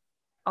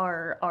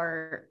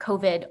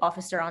COVID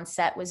officer on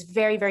set was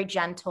very, very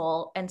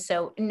gentle. And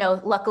so,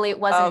 no, luckily it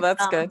wasn't. Oh,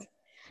 that's good.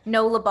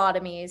 No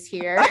lobotomies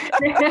here.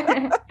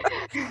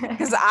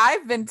 Because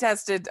I've been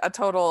tested a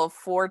total of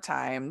 4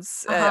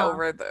 times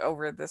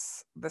over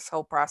this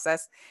whole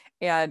process.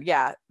 And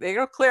yeah,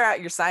 they'll clear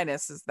out your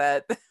sinuses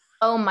that.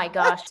 Oh my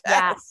gosh.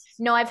 Yeah.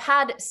 No, I've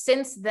had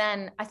since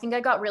then, I think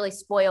I got really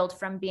spoiled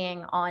from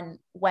being on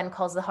When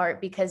Calls the Heart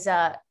because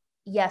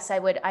yes, I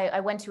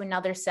went to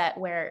another set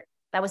where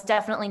that was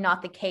definitely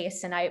not the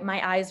case. And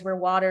my eyes were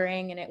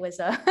watering and it was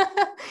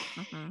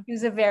it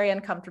was a very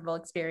uncomfortable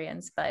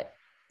experience, but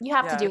you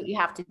have to do what you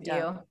have to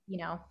do,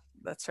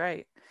 That's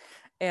right.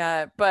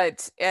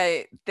 But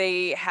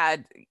they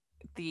had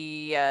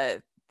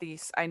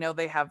these, I know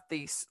they have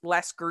these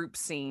less group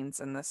scenes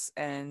in this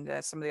and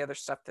some of the other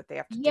stuff that they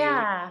have to do.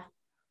 Yeah.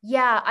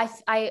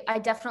 I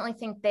definitely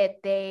think that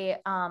they,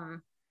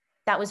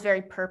 that was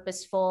very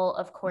purposeful,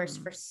 of course,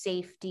 for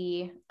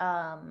safety.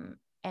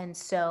 And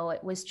so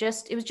it was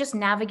just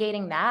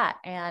navigating that.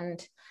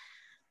 And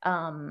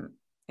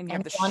you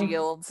have the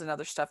shields and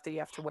other stuff that you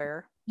have to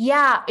wear.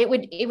 Yeah,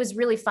 it was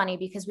really funny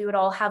because we would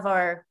all have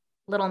our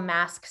little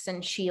masks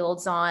and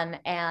shields on.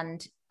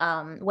 And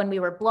when we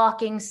were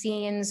blocking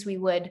scenes, we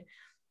would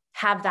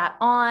have that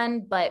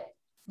on. But,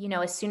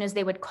 as soon as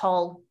they would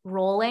call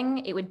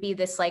rolling, it would be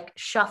this like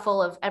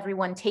shuffle of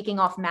everyone taking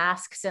off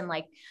masks and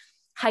like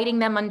hiding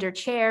them under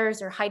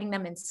chairs or hiding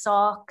them in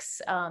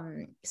socks.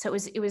 So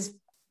it was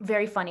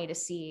very funny to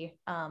see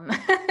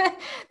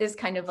this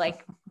kind of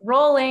like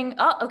rolling.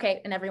 Oh,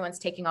 okay. And everyone's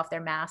taking off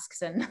their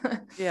masks and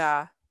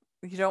yeah.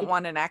 You don't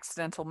want an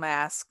accidental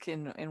mask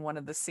in one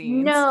of the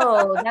scenes.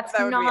 No, that's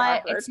that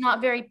not, it's not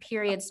very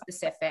period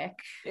specific.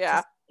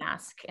 Yeah.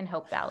 Mask in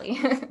Hope Valley.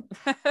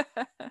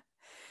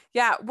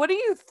 Yeah. What do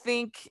you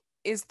think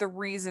is the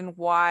reason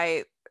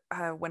why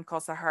When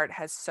Calls the Heart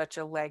has such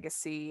a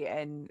legacy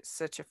and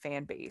such a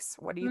fan base?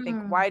 What do you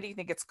think? Why do you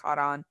think it's caught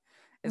on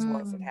as well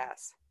as it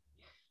has?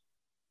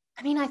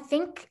 I mean, I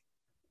think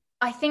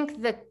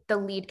that the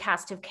lead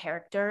cast of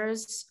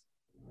characters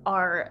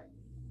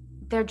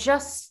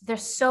they're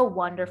so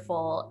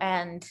wonderful.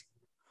 And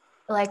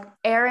like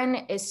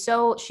Erin she's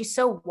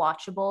so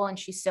watchable and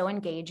she's so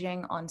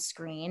engaging on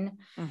screen.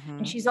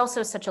 And she's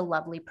also such a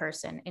lovely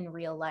person in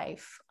real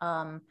life.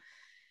 And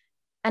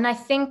I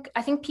think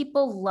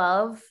people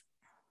love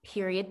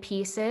period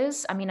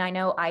pieces. I mean, I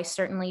know I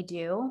certainly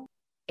do.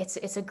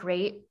 It's a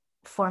great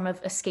form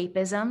of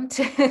escapism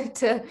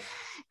to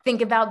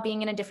think about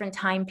being in a different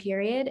time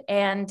period.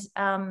 And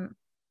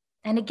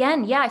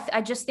again, yeah,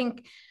 I just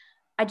think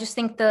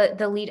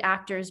the lead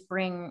actors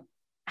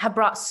have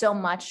brought so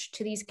much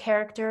to these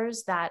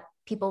characters that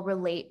people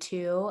relate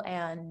to.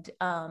 And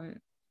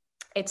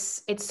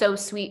it's so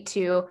sweet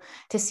to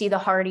see the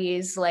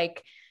Hearties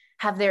like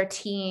have their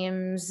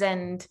teams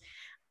and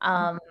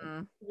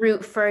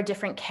root for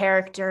different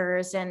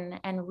characters and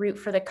root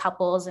for the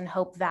couples in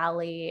Hope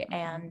Valley.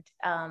 And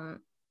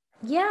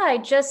yeah,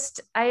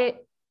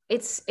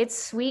 it's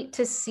sweet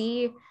to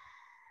see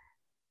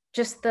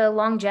just the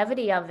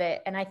longevity of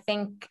it. And I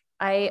think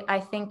I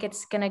think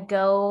it's gonna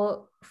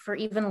go for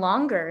even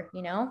longer,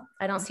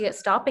 I don't see it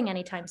stopping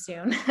anytime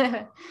soon.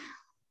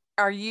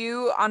 Are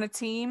you on a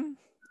team?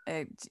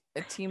 A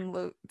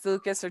team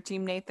Lucas or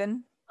team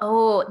Nathan?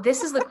 Oh,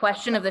 this is the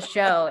question of the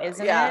show,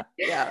 isn't it?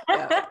 Yeah.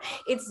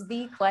 It's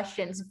the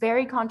question. It's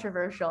very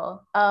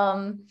controversial.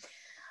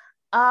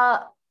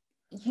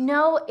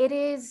 It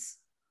is.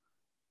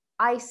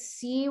 I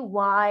see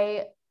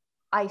why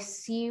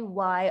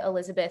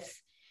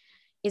Elizabeth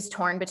is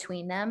torn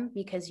between them,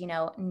 because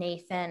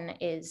Nathan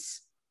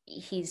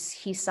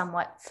he's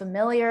somewhat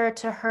familiar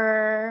to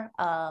her,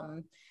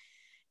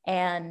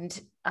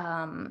 and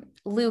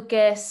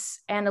Lucas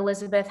and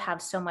Elizabeth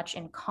have so much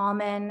in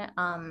common.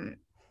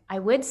 I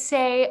would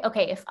say,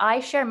 okay, if I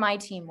share my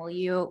team, will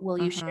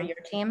you share your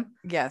team?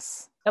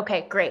 Yes.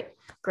 Okay, great.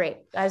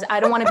 As I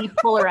don't want to be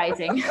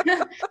polarizing.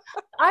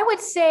 I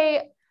would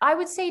say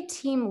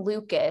team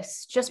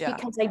Lucas, just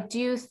because I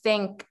do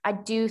think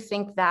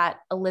that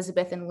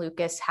Elizabeth and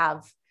Lucas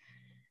have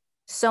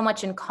so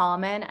much in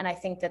common, and I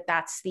think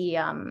that's the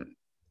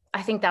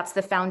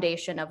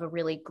foundation of a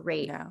really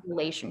great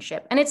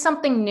relationship, and it's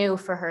something new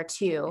for her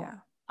too.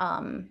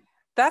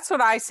 That's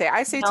what I say.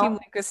 I say Team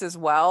Lucas as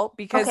well,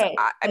 because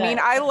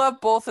I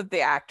love both of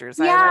the actors.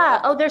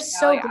 They're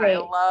so great. I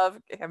love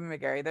Kevin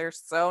McGarry. They're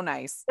so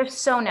nice. They're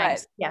so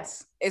nice. But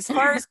yes. As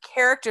far as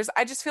characters,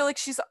 I just feel like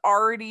she's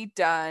already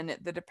done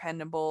the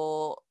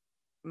dependable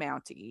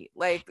Mountie.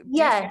 Like,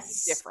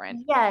 yes,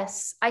 different.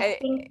 Yes, I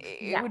think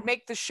it would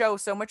make the show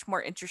so much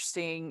more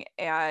interesting,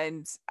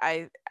 and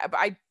I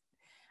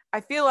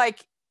feel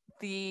like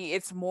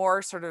it's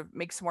more sort of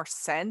makes more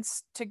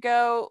sense to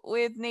go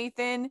with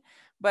Nathan,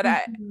 but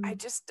I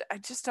just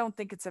don't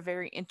think it's a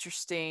very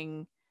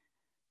interesting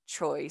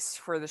choice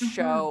for the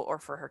show or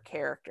for her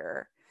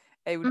character.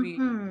 It would be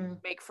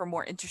make for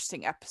more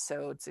interesting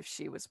episodes if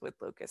she was with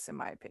Lucas, in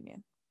my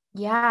opinion.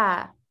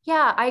 Yeah,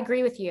 I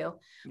agree with you.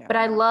 But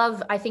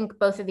I think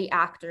both of the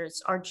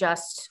actors are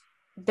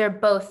they're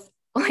both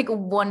like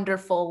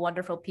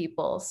wonderful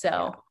people.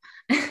 So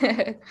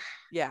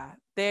yeah,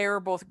 they were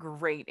both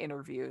great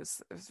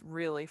interviews. It was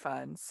really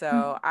fun.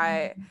 So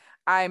I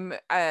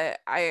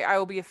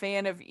will be a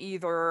fan of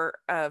either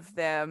of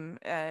them.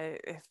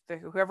 If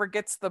whoever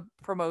gets the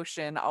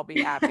promotion, I'll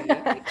be happy.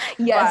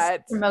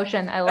 Yes,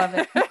 promotion. I love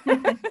it.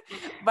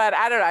 But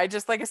I don't know. I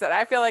just, like I said,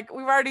 I feel like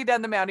we've already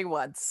done the Mountie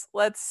once.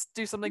 Let's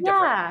do something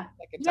different.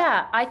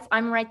 Yeah,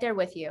 I'm right there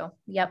with you.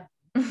 Yep.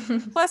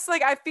 Plus,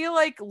 like, I feel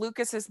like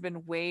Lucas has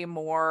been way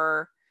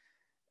more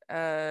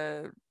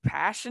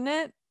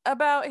passionate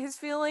about his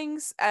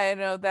feelings. I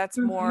know that's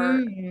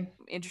more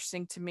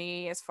interesting to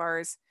me, as far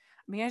as,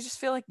 I just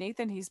feel like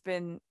Nathan,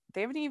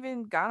 they haven't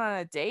even gone on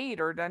a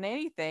date or done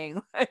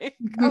anything. Like,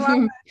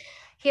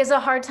 he has a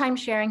hard time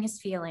sharing his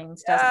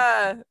feelings,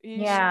 doesn't he?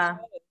 Yeah.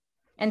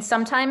 And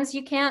sometimes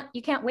you can't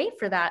wait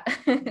for that.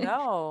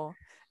 No.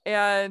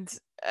 And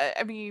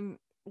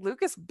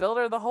Lucas built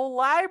her the whole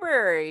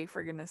library,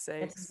 for goodness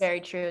sakes. It's very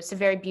true. It's a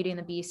very Beauty and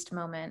the Beast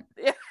moment.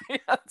 Yeah,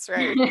 that's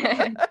right.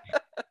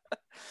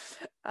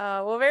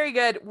 Well, very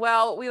good.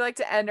 Well, we like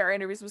to end our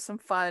interviews with some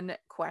fun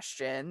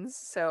questions.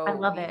 So I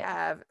love we it.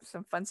 have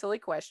some fun, silly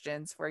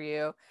questions for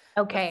you.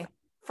 Okay.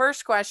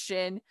 First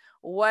question: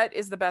 what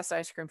is the best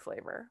ice cream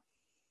flavor?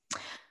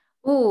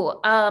 Ooh,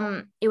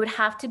 it would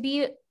have to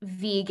be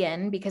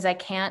vegan, because I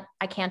can't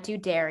do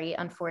dairy,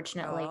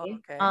 unfortunately. Oh,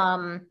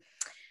 okay.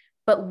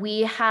 But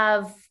we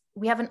have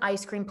an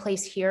ice cream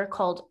place here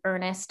called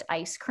Ernest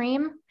Ice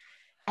Cream,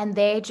 and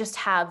they just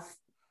have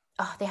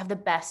they have the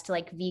best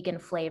like vegan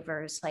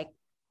flavors, like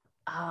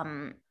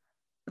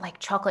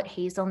chocolate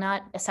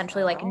hazelnut,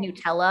 essentially like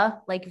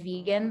Nutella, like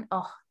vegan.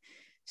 Oh,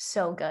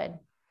 so good.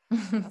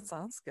 That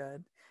sounds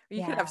good.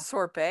 You could have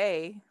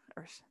sorbet.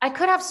 I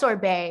could have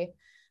sorbet,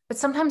 but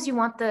sometimes you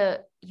want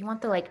the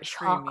like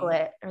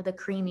chocolate or the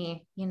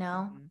creamy,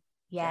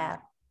 Yeah.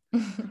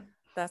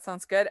 That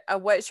sounds good.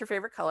 What is your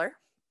favorite color?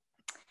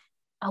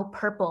 Oh,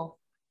 purple.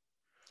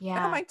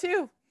 Yeah. Mine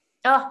too.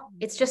 Oh,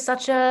 it's just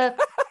such a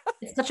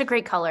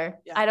great color.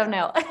 I don't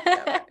know.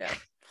 Yeah.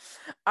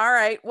 All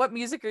right. What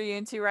music are you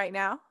into right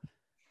now?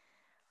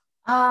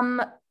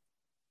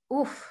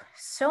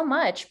 So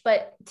much,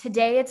 but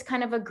today it's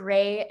kind of a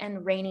gray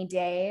and rainy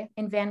day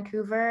in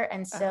Vancouver,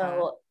 and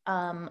so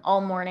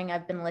all morning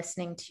I've been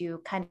listening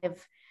to kind of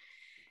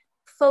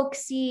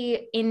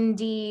folksy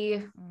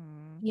indie,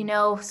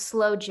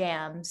 slow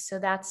jams. So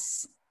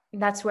that's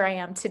where I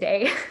am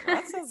today.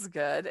 That sounds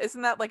good.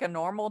 Isn't that like a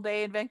normal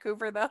day in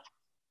Vancouver though?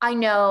 I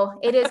know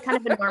it is kind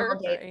of a normal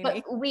day,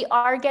 but we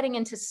are getting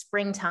into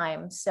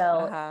springtime,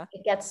 so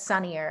it gets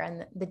sunnier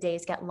and the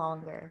days get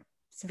longer.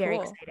 It's very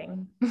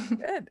exciting.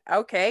 Good.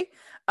 Okay.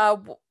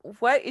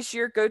 What is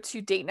your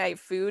go-to date night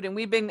food? And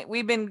we've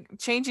been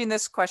changing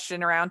this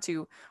question around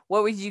to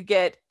what would you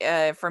get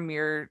from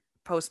your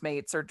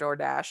Postmates or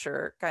DoorDash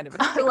or kind of.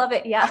 I love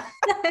it. Yeah.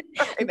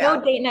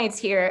 No date nights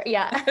here.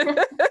 Yeah.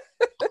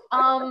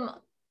 I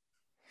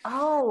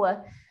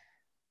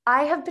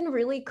have been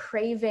really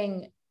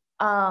craving.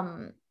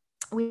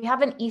 We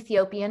have an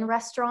Ethiopian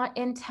restaurant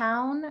in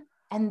town,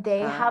 and they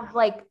have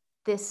like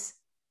this,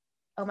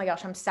 oh my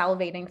gosh, I'm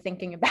salivating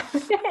thinking about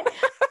it.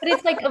 But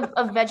it's like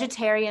a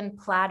vegetarian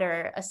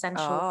platter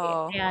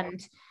essentially.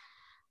 And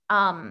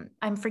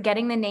I'm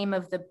forgetting the name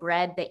of the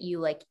bread that you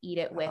like eat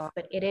it with,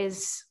 but it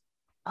is,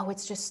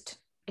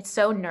 it's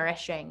so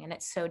nourishing and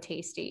it's so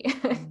tasty.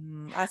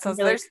 That sounds,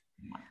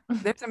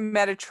 there's a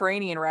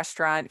Mediterranean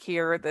restaurant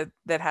here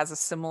that has a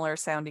similar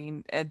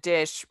sounding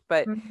dish,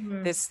 but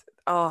this,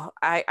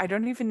 I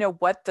don't even know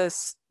what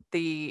it's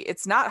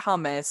not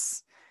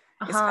hummus.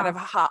 It's kind of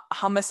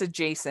hummus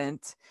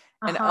adjacent,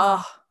 and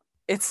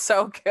it's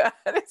so good.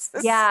 It's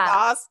the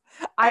sauce.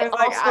 I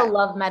also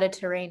love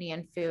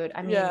Mediterranean food.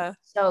 I mean,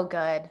 so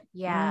good.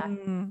 Yeah.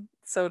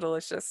 So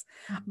delicious.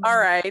 All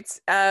right.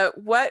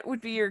 What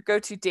would be your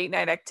go-to date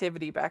night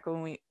activity back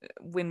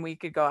when we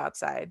could go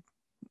outside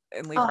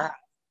and leave our house?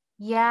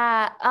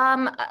 Yeah.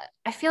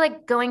 I feel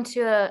like going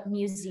to a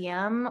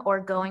museum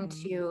or going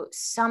to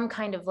some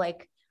kind of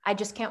like, I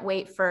just can't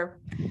wait for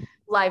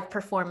live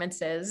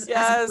performances.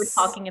 As we were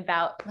talking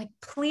about, like,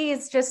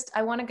 please just,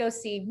 I want to go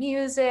see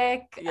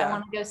music. I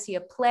want to go see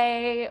a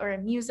play or a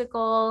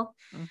musical.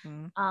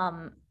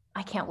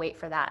 I can't wait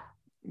for that.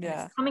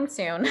 Yeah. It's coming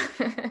soon.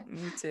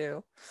 Me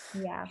too.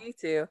 Yeah. Me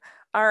too.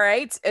 All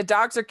right.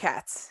 Dogs or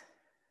cats?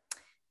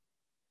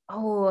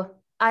 Oh,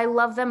 I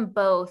love them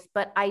both,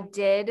 but I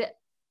did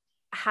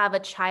have a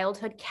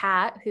childhood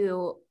cat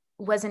who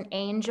was an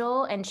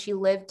angel and she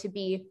lived to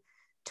be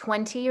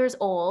 20 years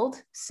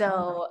old.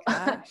 So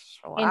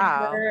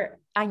wow.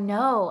 I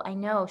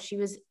know she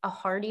was a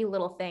hardy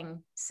little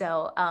thing.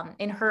 So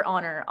in her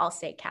honor, I'll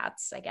say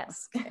cats, I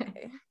guess.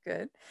 Okay,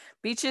 good.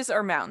 Beaches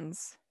or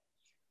mountains?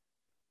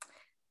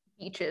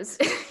 Beaches.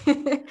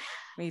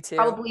 Me too.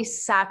 Probably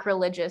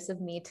sacrilegious of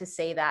me to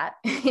say that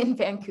in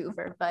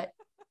Vancouver, but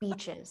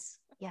beaches.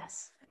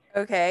 Yes.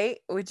 Okay.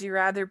 Would you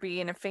rather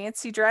be in a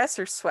fancy dress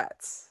or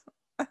sweats?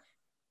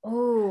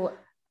 Oh,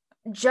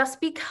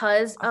 just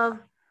because of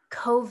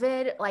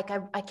COVID, like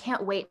I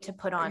can't wait to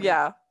put on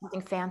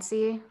something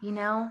fancy, you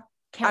know?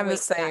 I'm the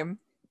same.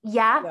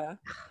 Yeah.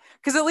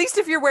 Because at least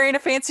if you're wearing a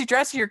fancy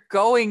dress, you're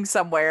going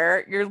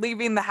somewhere, you're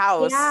leaving the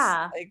house.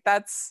 Yeah. Like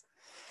that's.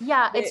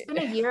 Yeah, it's been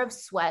a year of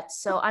sweats,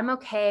 so I'm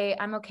okay.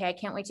 I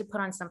can't wait to put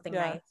on something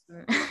nice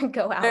and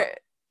go out.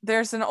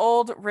 There's an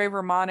old Ray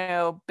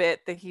Romano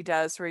bit that he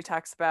does where he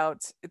talks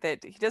about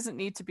that he doesn't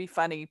need to be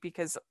funny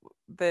because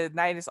the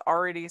night is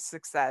already a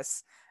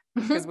success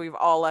because we've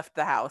all left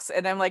the house.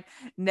 And I'm like,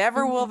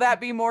 never will that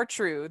be more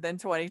true than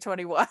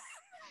 2021.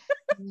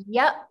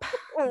 Yep.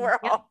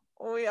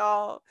 We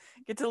all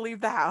get to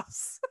leave the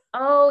house.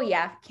 Oh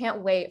yeah,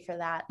 can't wait for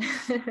that.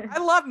 I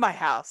love my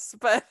house,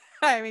 but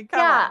I mean, come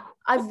on.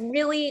 I've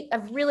really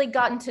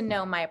gotten to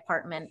know my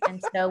apartment,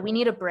 and so we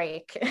need a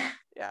break.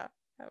 Yeah.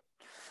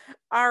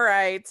 All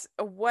right.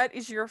 What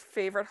is your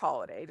favorite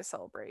holiday to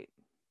celebrate?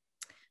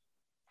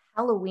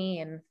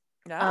 Halloween.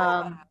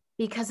 No.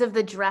 Because of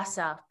the dress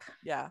up.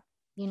 Yeah.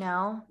 You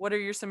know? What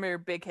are some of your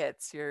big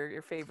hits,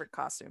 your favorite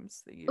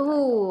costumes that you've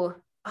done?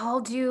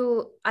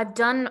 I've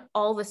done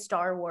all the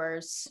Star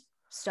Wars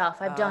stuff.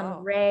 I've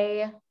done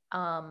Rey.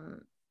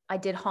 I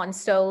did Han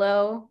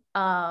Solo.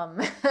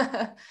 What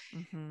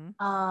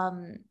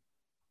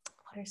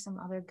are some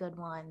other good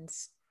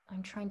ones?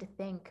 I'm trying to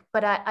think,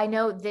 but I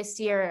know this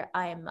year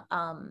I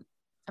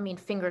mean,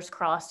 fingers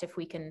crossed if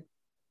we can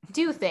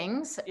do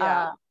things.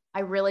 I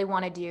really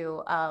want to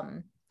do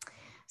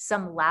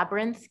some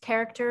Labyrinth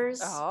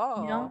characters.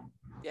 You know?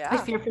 Yeah.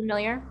 If you're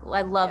familiar,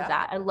 I love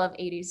that. I love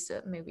 80s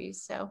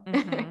movies. So.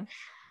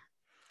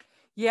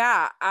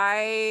 Yeah,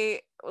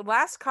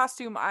 last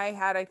costume I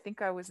had, I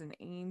think I was an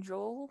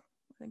angel.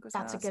 I think was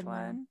that's a good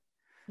one.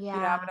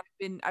 Yeah, but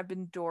I've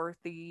been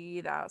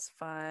Dorothy. That was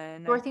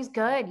fun. Dorothy's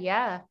good.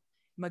 Yeah.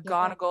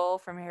 McGonagall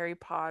from Harry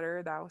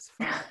Potter. That was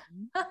fun.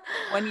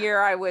 One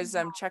year I was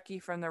Chucky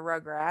from the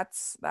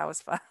Rugrats. That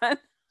was fun.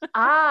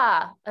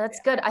 That's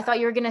good. I thought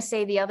you were gonna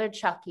say the other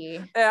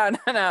Chucky. Yeah,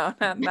 no,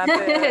 not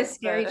the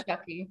scary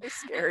Chucky. It's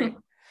scary.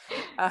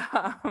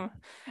 Yeah,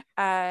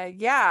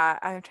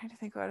 I'm trying to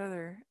think what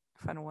other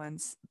fun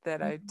ones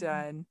that I've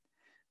done,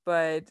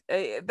 but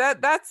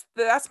that's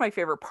my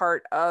favorite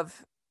part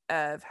of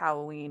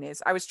Halloween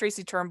is I was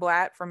Tracy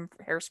Turnblatt from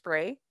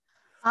Hairspray.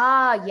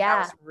 Yeah, that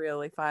was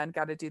really fun.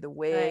 Got to do the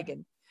wig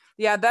and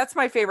that's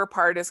my favorite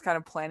part is kind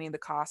of planning the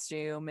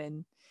costume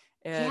and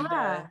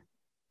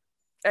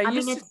I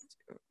used to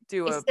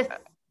do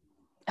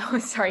oh,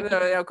 sorry.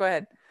 No, go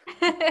ahead.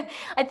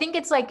 I think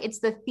it's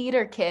the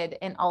theater kid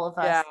in all of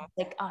us. Yeah.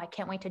 Like, I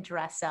can't wait to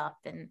dress up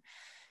and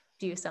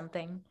do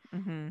something.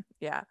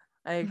 Yeah,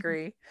 I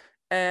agree.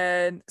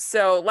 And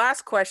so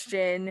last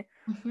question,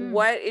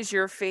 what is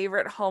your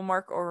favorite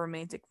Hallmark or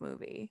romantic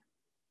movie?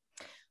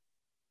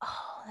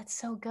 Oh, that's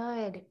so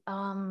good.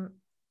 I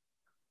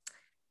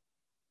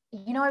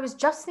was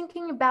just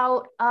thinking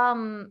about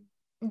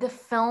the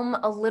film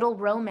A Little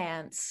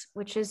Romance,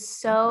 which is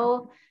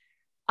so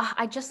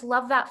I just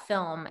love that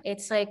film.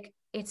 It's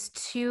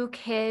two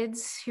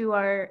kids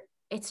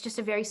it's just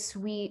a very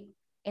sweet,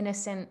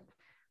 innocent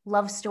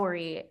love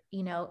story,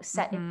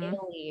 set in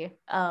Italy,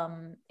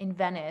 in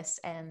Venice.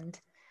 And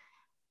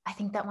I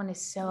think that one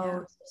is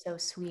so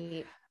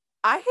sweet.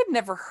 I had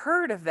never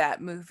heard of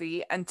that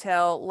movie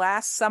until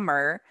last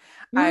summer.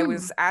 I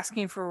was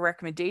asking for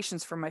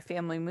recommendations for my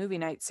family movie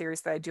night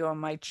series that I do on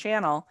my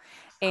channel.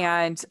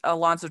 And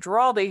Alonso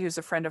Giraldi, who's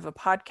a friend of a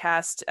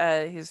podcast,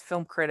 his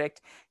film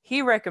critic,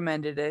 he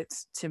recommended it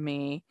to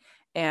me.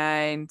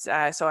 And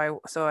so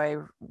I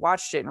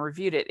watched it and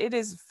reviewed it. It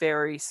is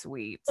very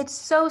sweet. It's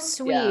so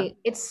sweet.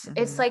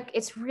 It's like,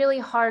 it's really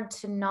hard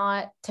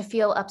to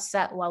feel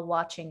upset while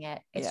watching it.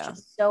 It's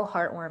just so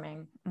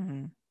heartwarming.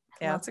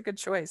 Yeah, that's a good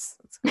choice.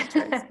 That's a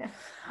good choice.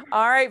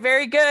 All right,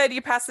 very good.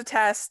 You passed the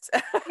test.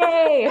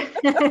 Yay!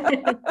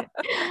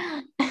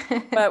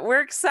 But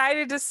we're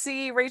excited to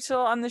see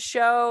Rachel on the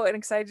show and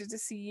excited to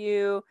see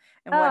you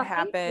and what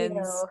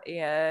happens.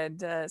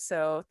 And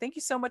so thank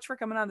you so much for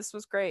coming on. This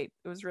was great.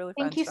 It was really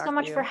fun. Thank you so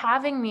much for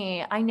having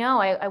me. I know.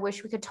 I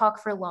wish we could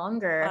talk for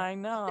longer. I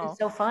know. It's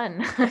been so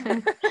fun.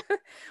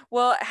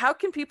 Well, how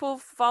can people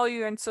follow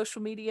you on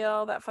social media,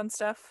 all that fun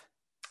stuff?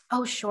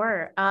 Oh,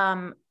 sure.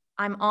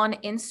 I'm on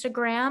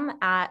Instagram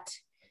at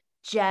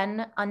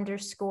Jen_Laporte,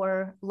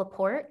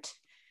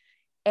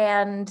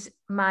 and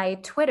my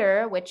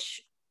Twitter,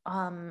 which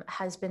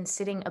has been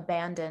sitting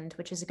abandoned,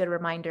 which is a good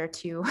reminder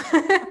to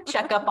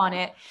check up on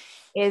it,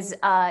 is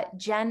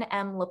Jen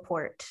M.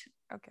 Laporte.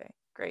 Okay,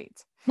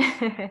 great.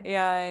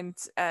 And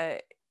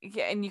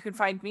you can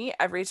find me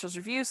at Rachel's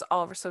Reviews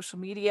all over social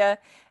media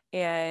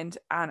and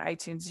on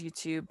iTunes,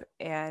 YouTube,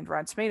 and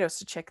Rotten Tomatoes.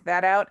 So check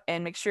that out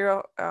and make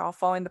sure you're all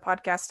following the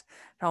podcast,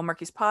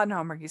 Hallmarkies Pod and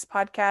Hallmarkies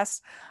Podcast,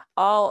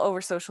 all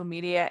over social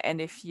media. And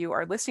if you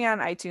are listening on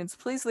iTunes,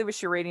 please leave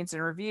us your ratings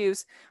and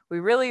reviews. We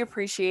really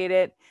appreciate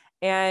it.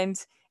 And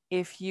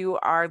if you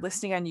are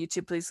listening on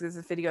YouTube, please give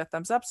the video a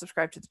thumbs up,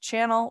 subscribe to the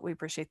channel. We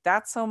appreciate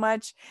that so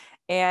much.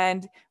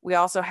 And we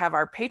also have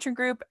our patron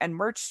group and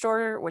merch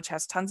store, which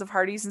has tons of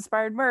Hearties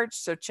inspired merch.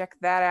 So check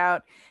that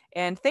out.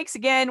 And thanks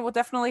again. We'll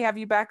definitely have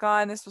you back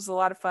on. This was a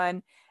lot of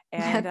fun.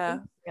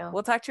 And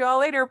we'll talk to you all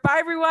later. Bye,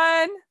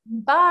 everyone.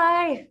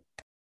 Bye.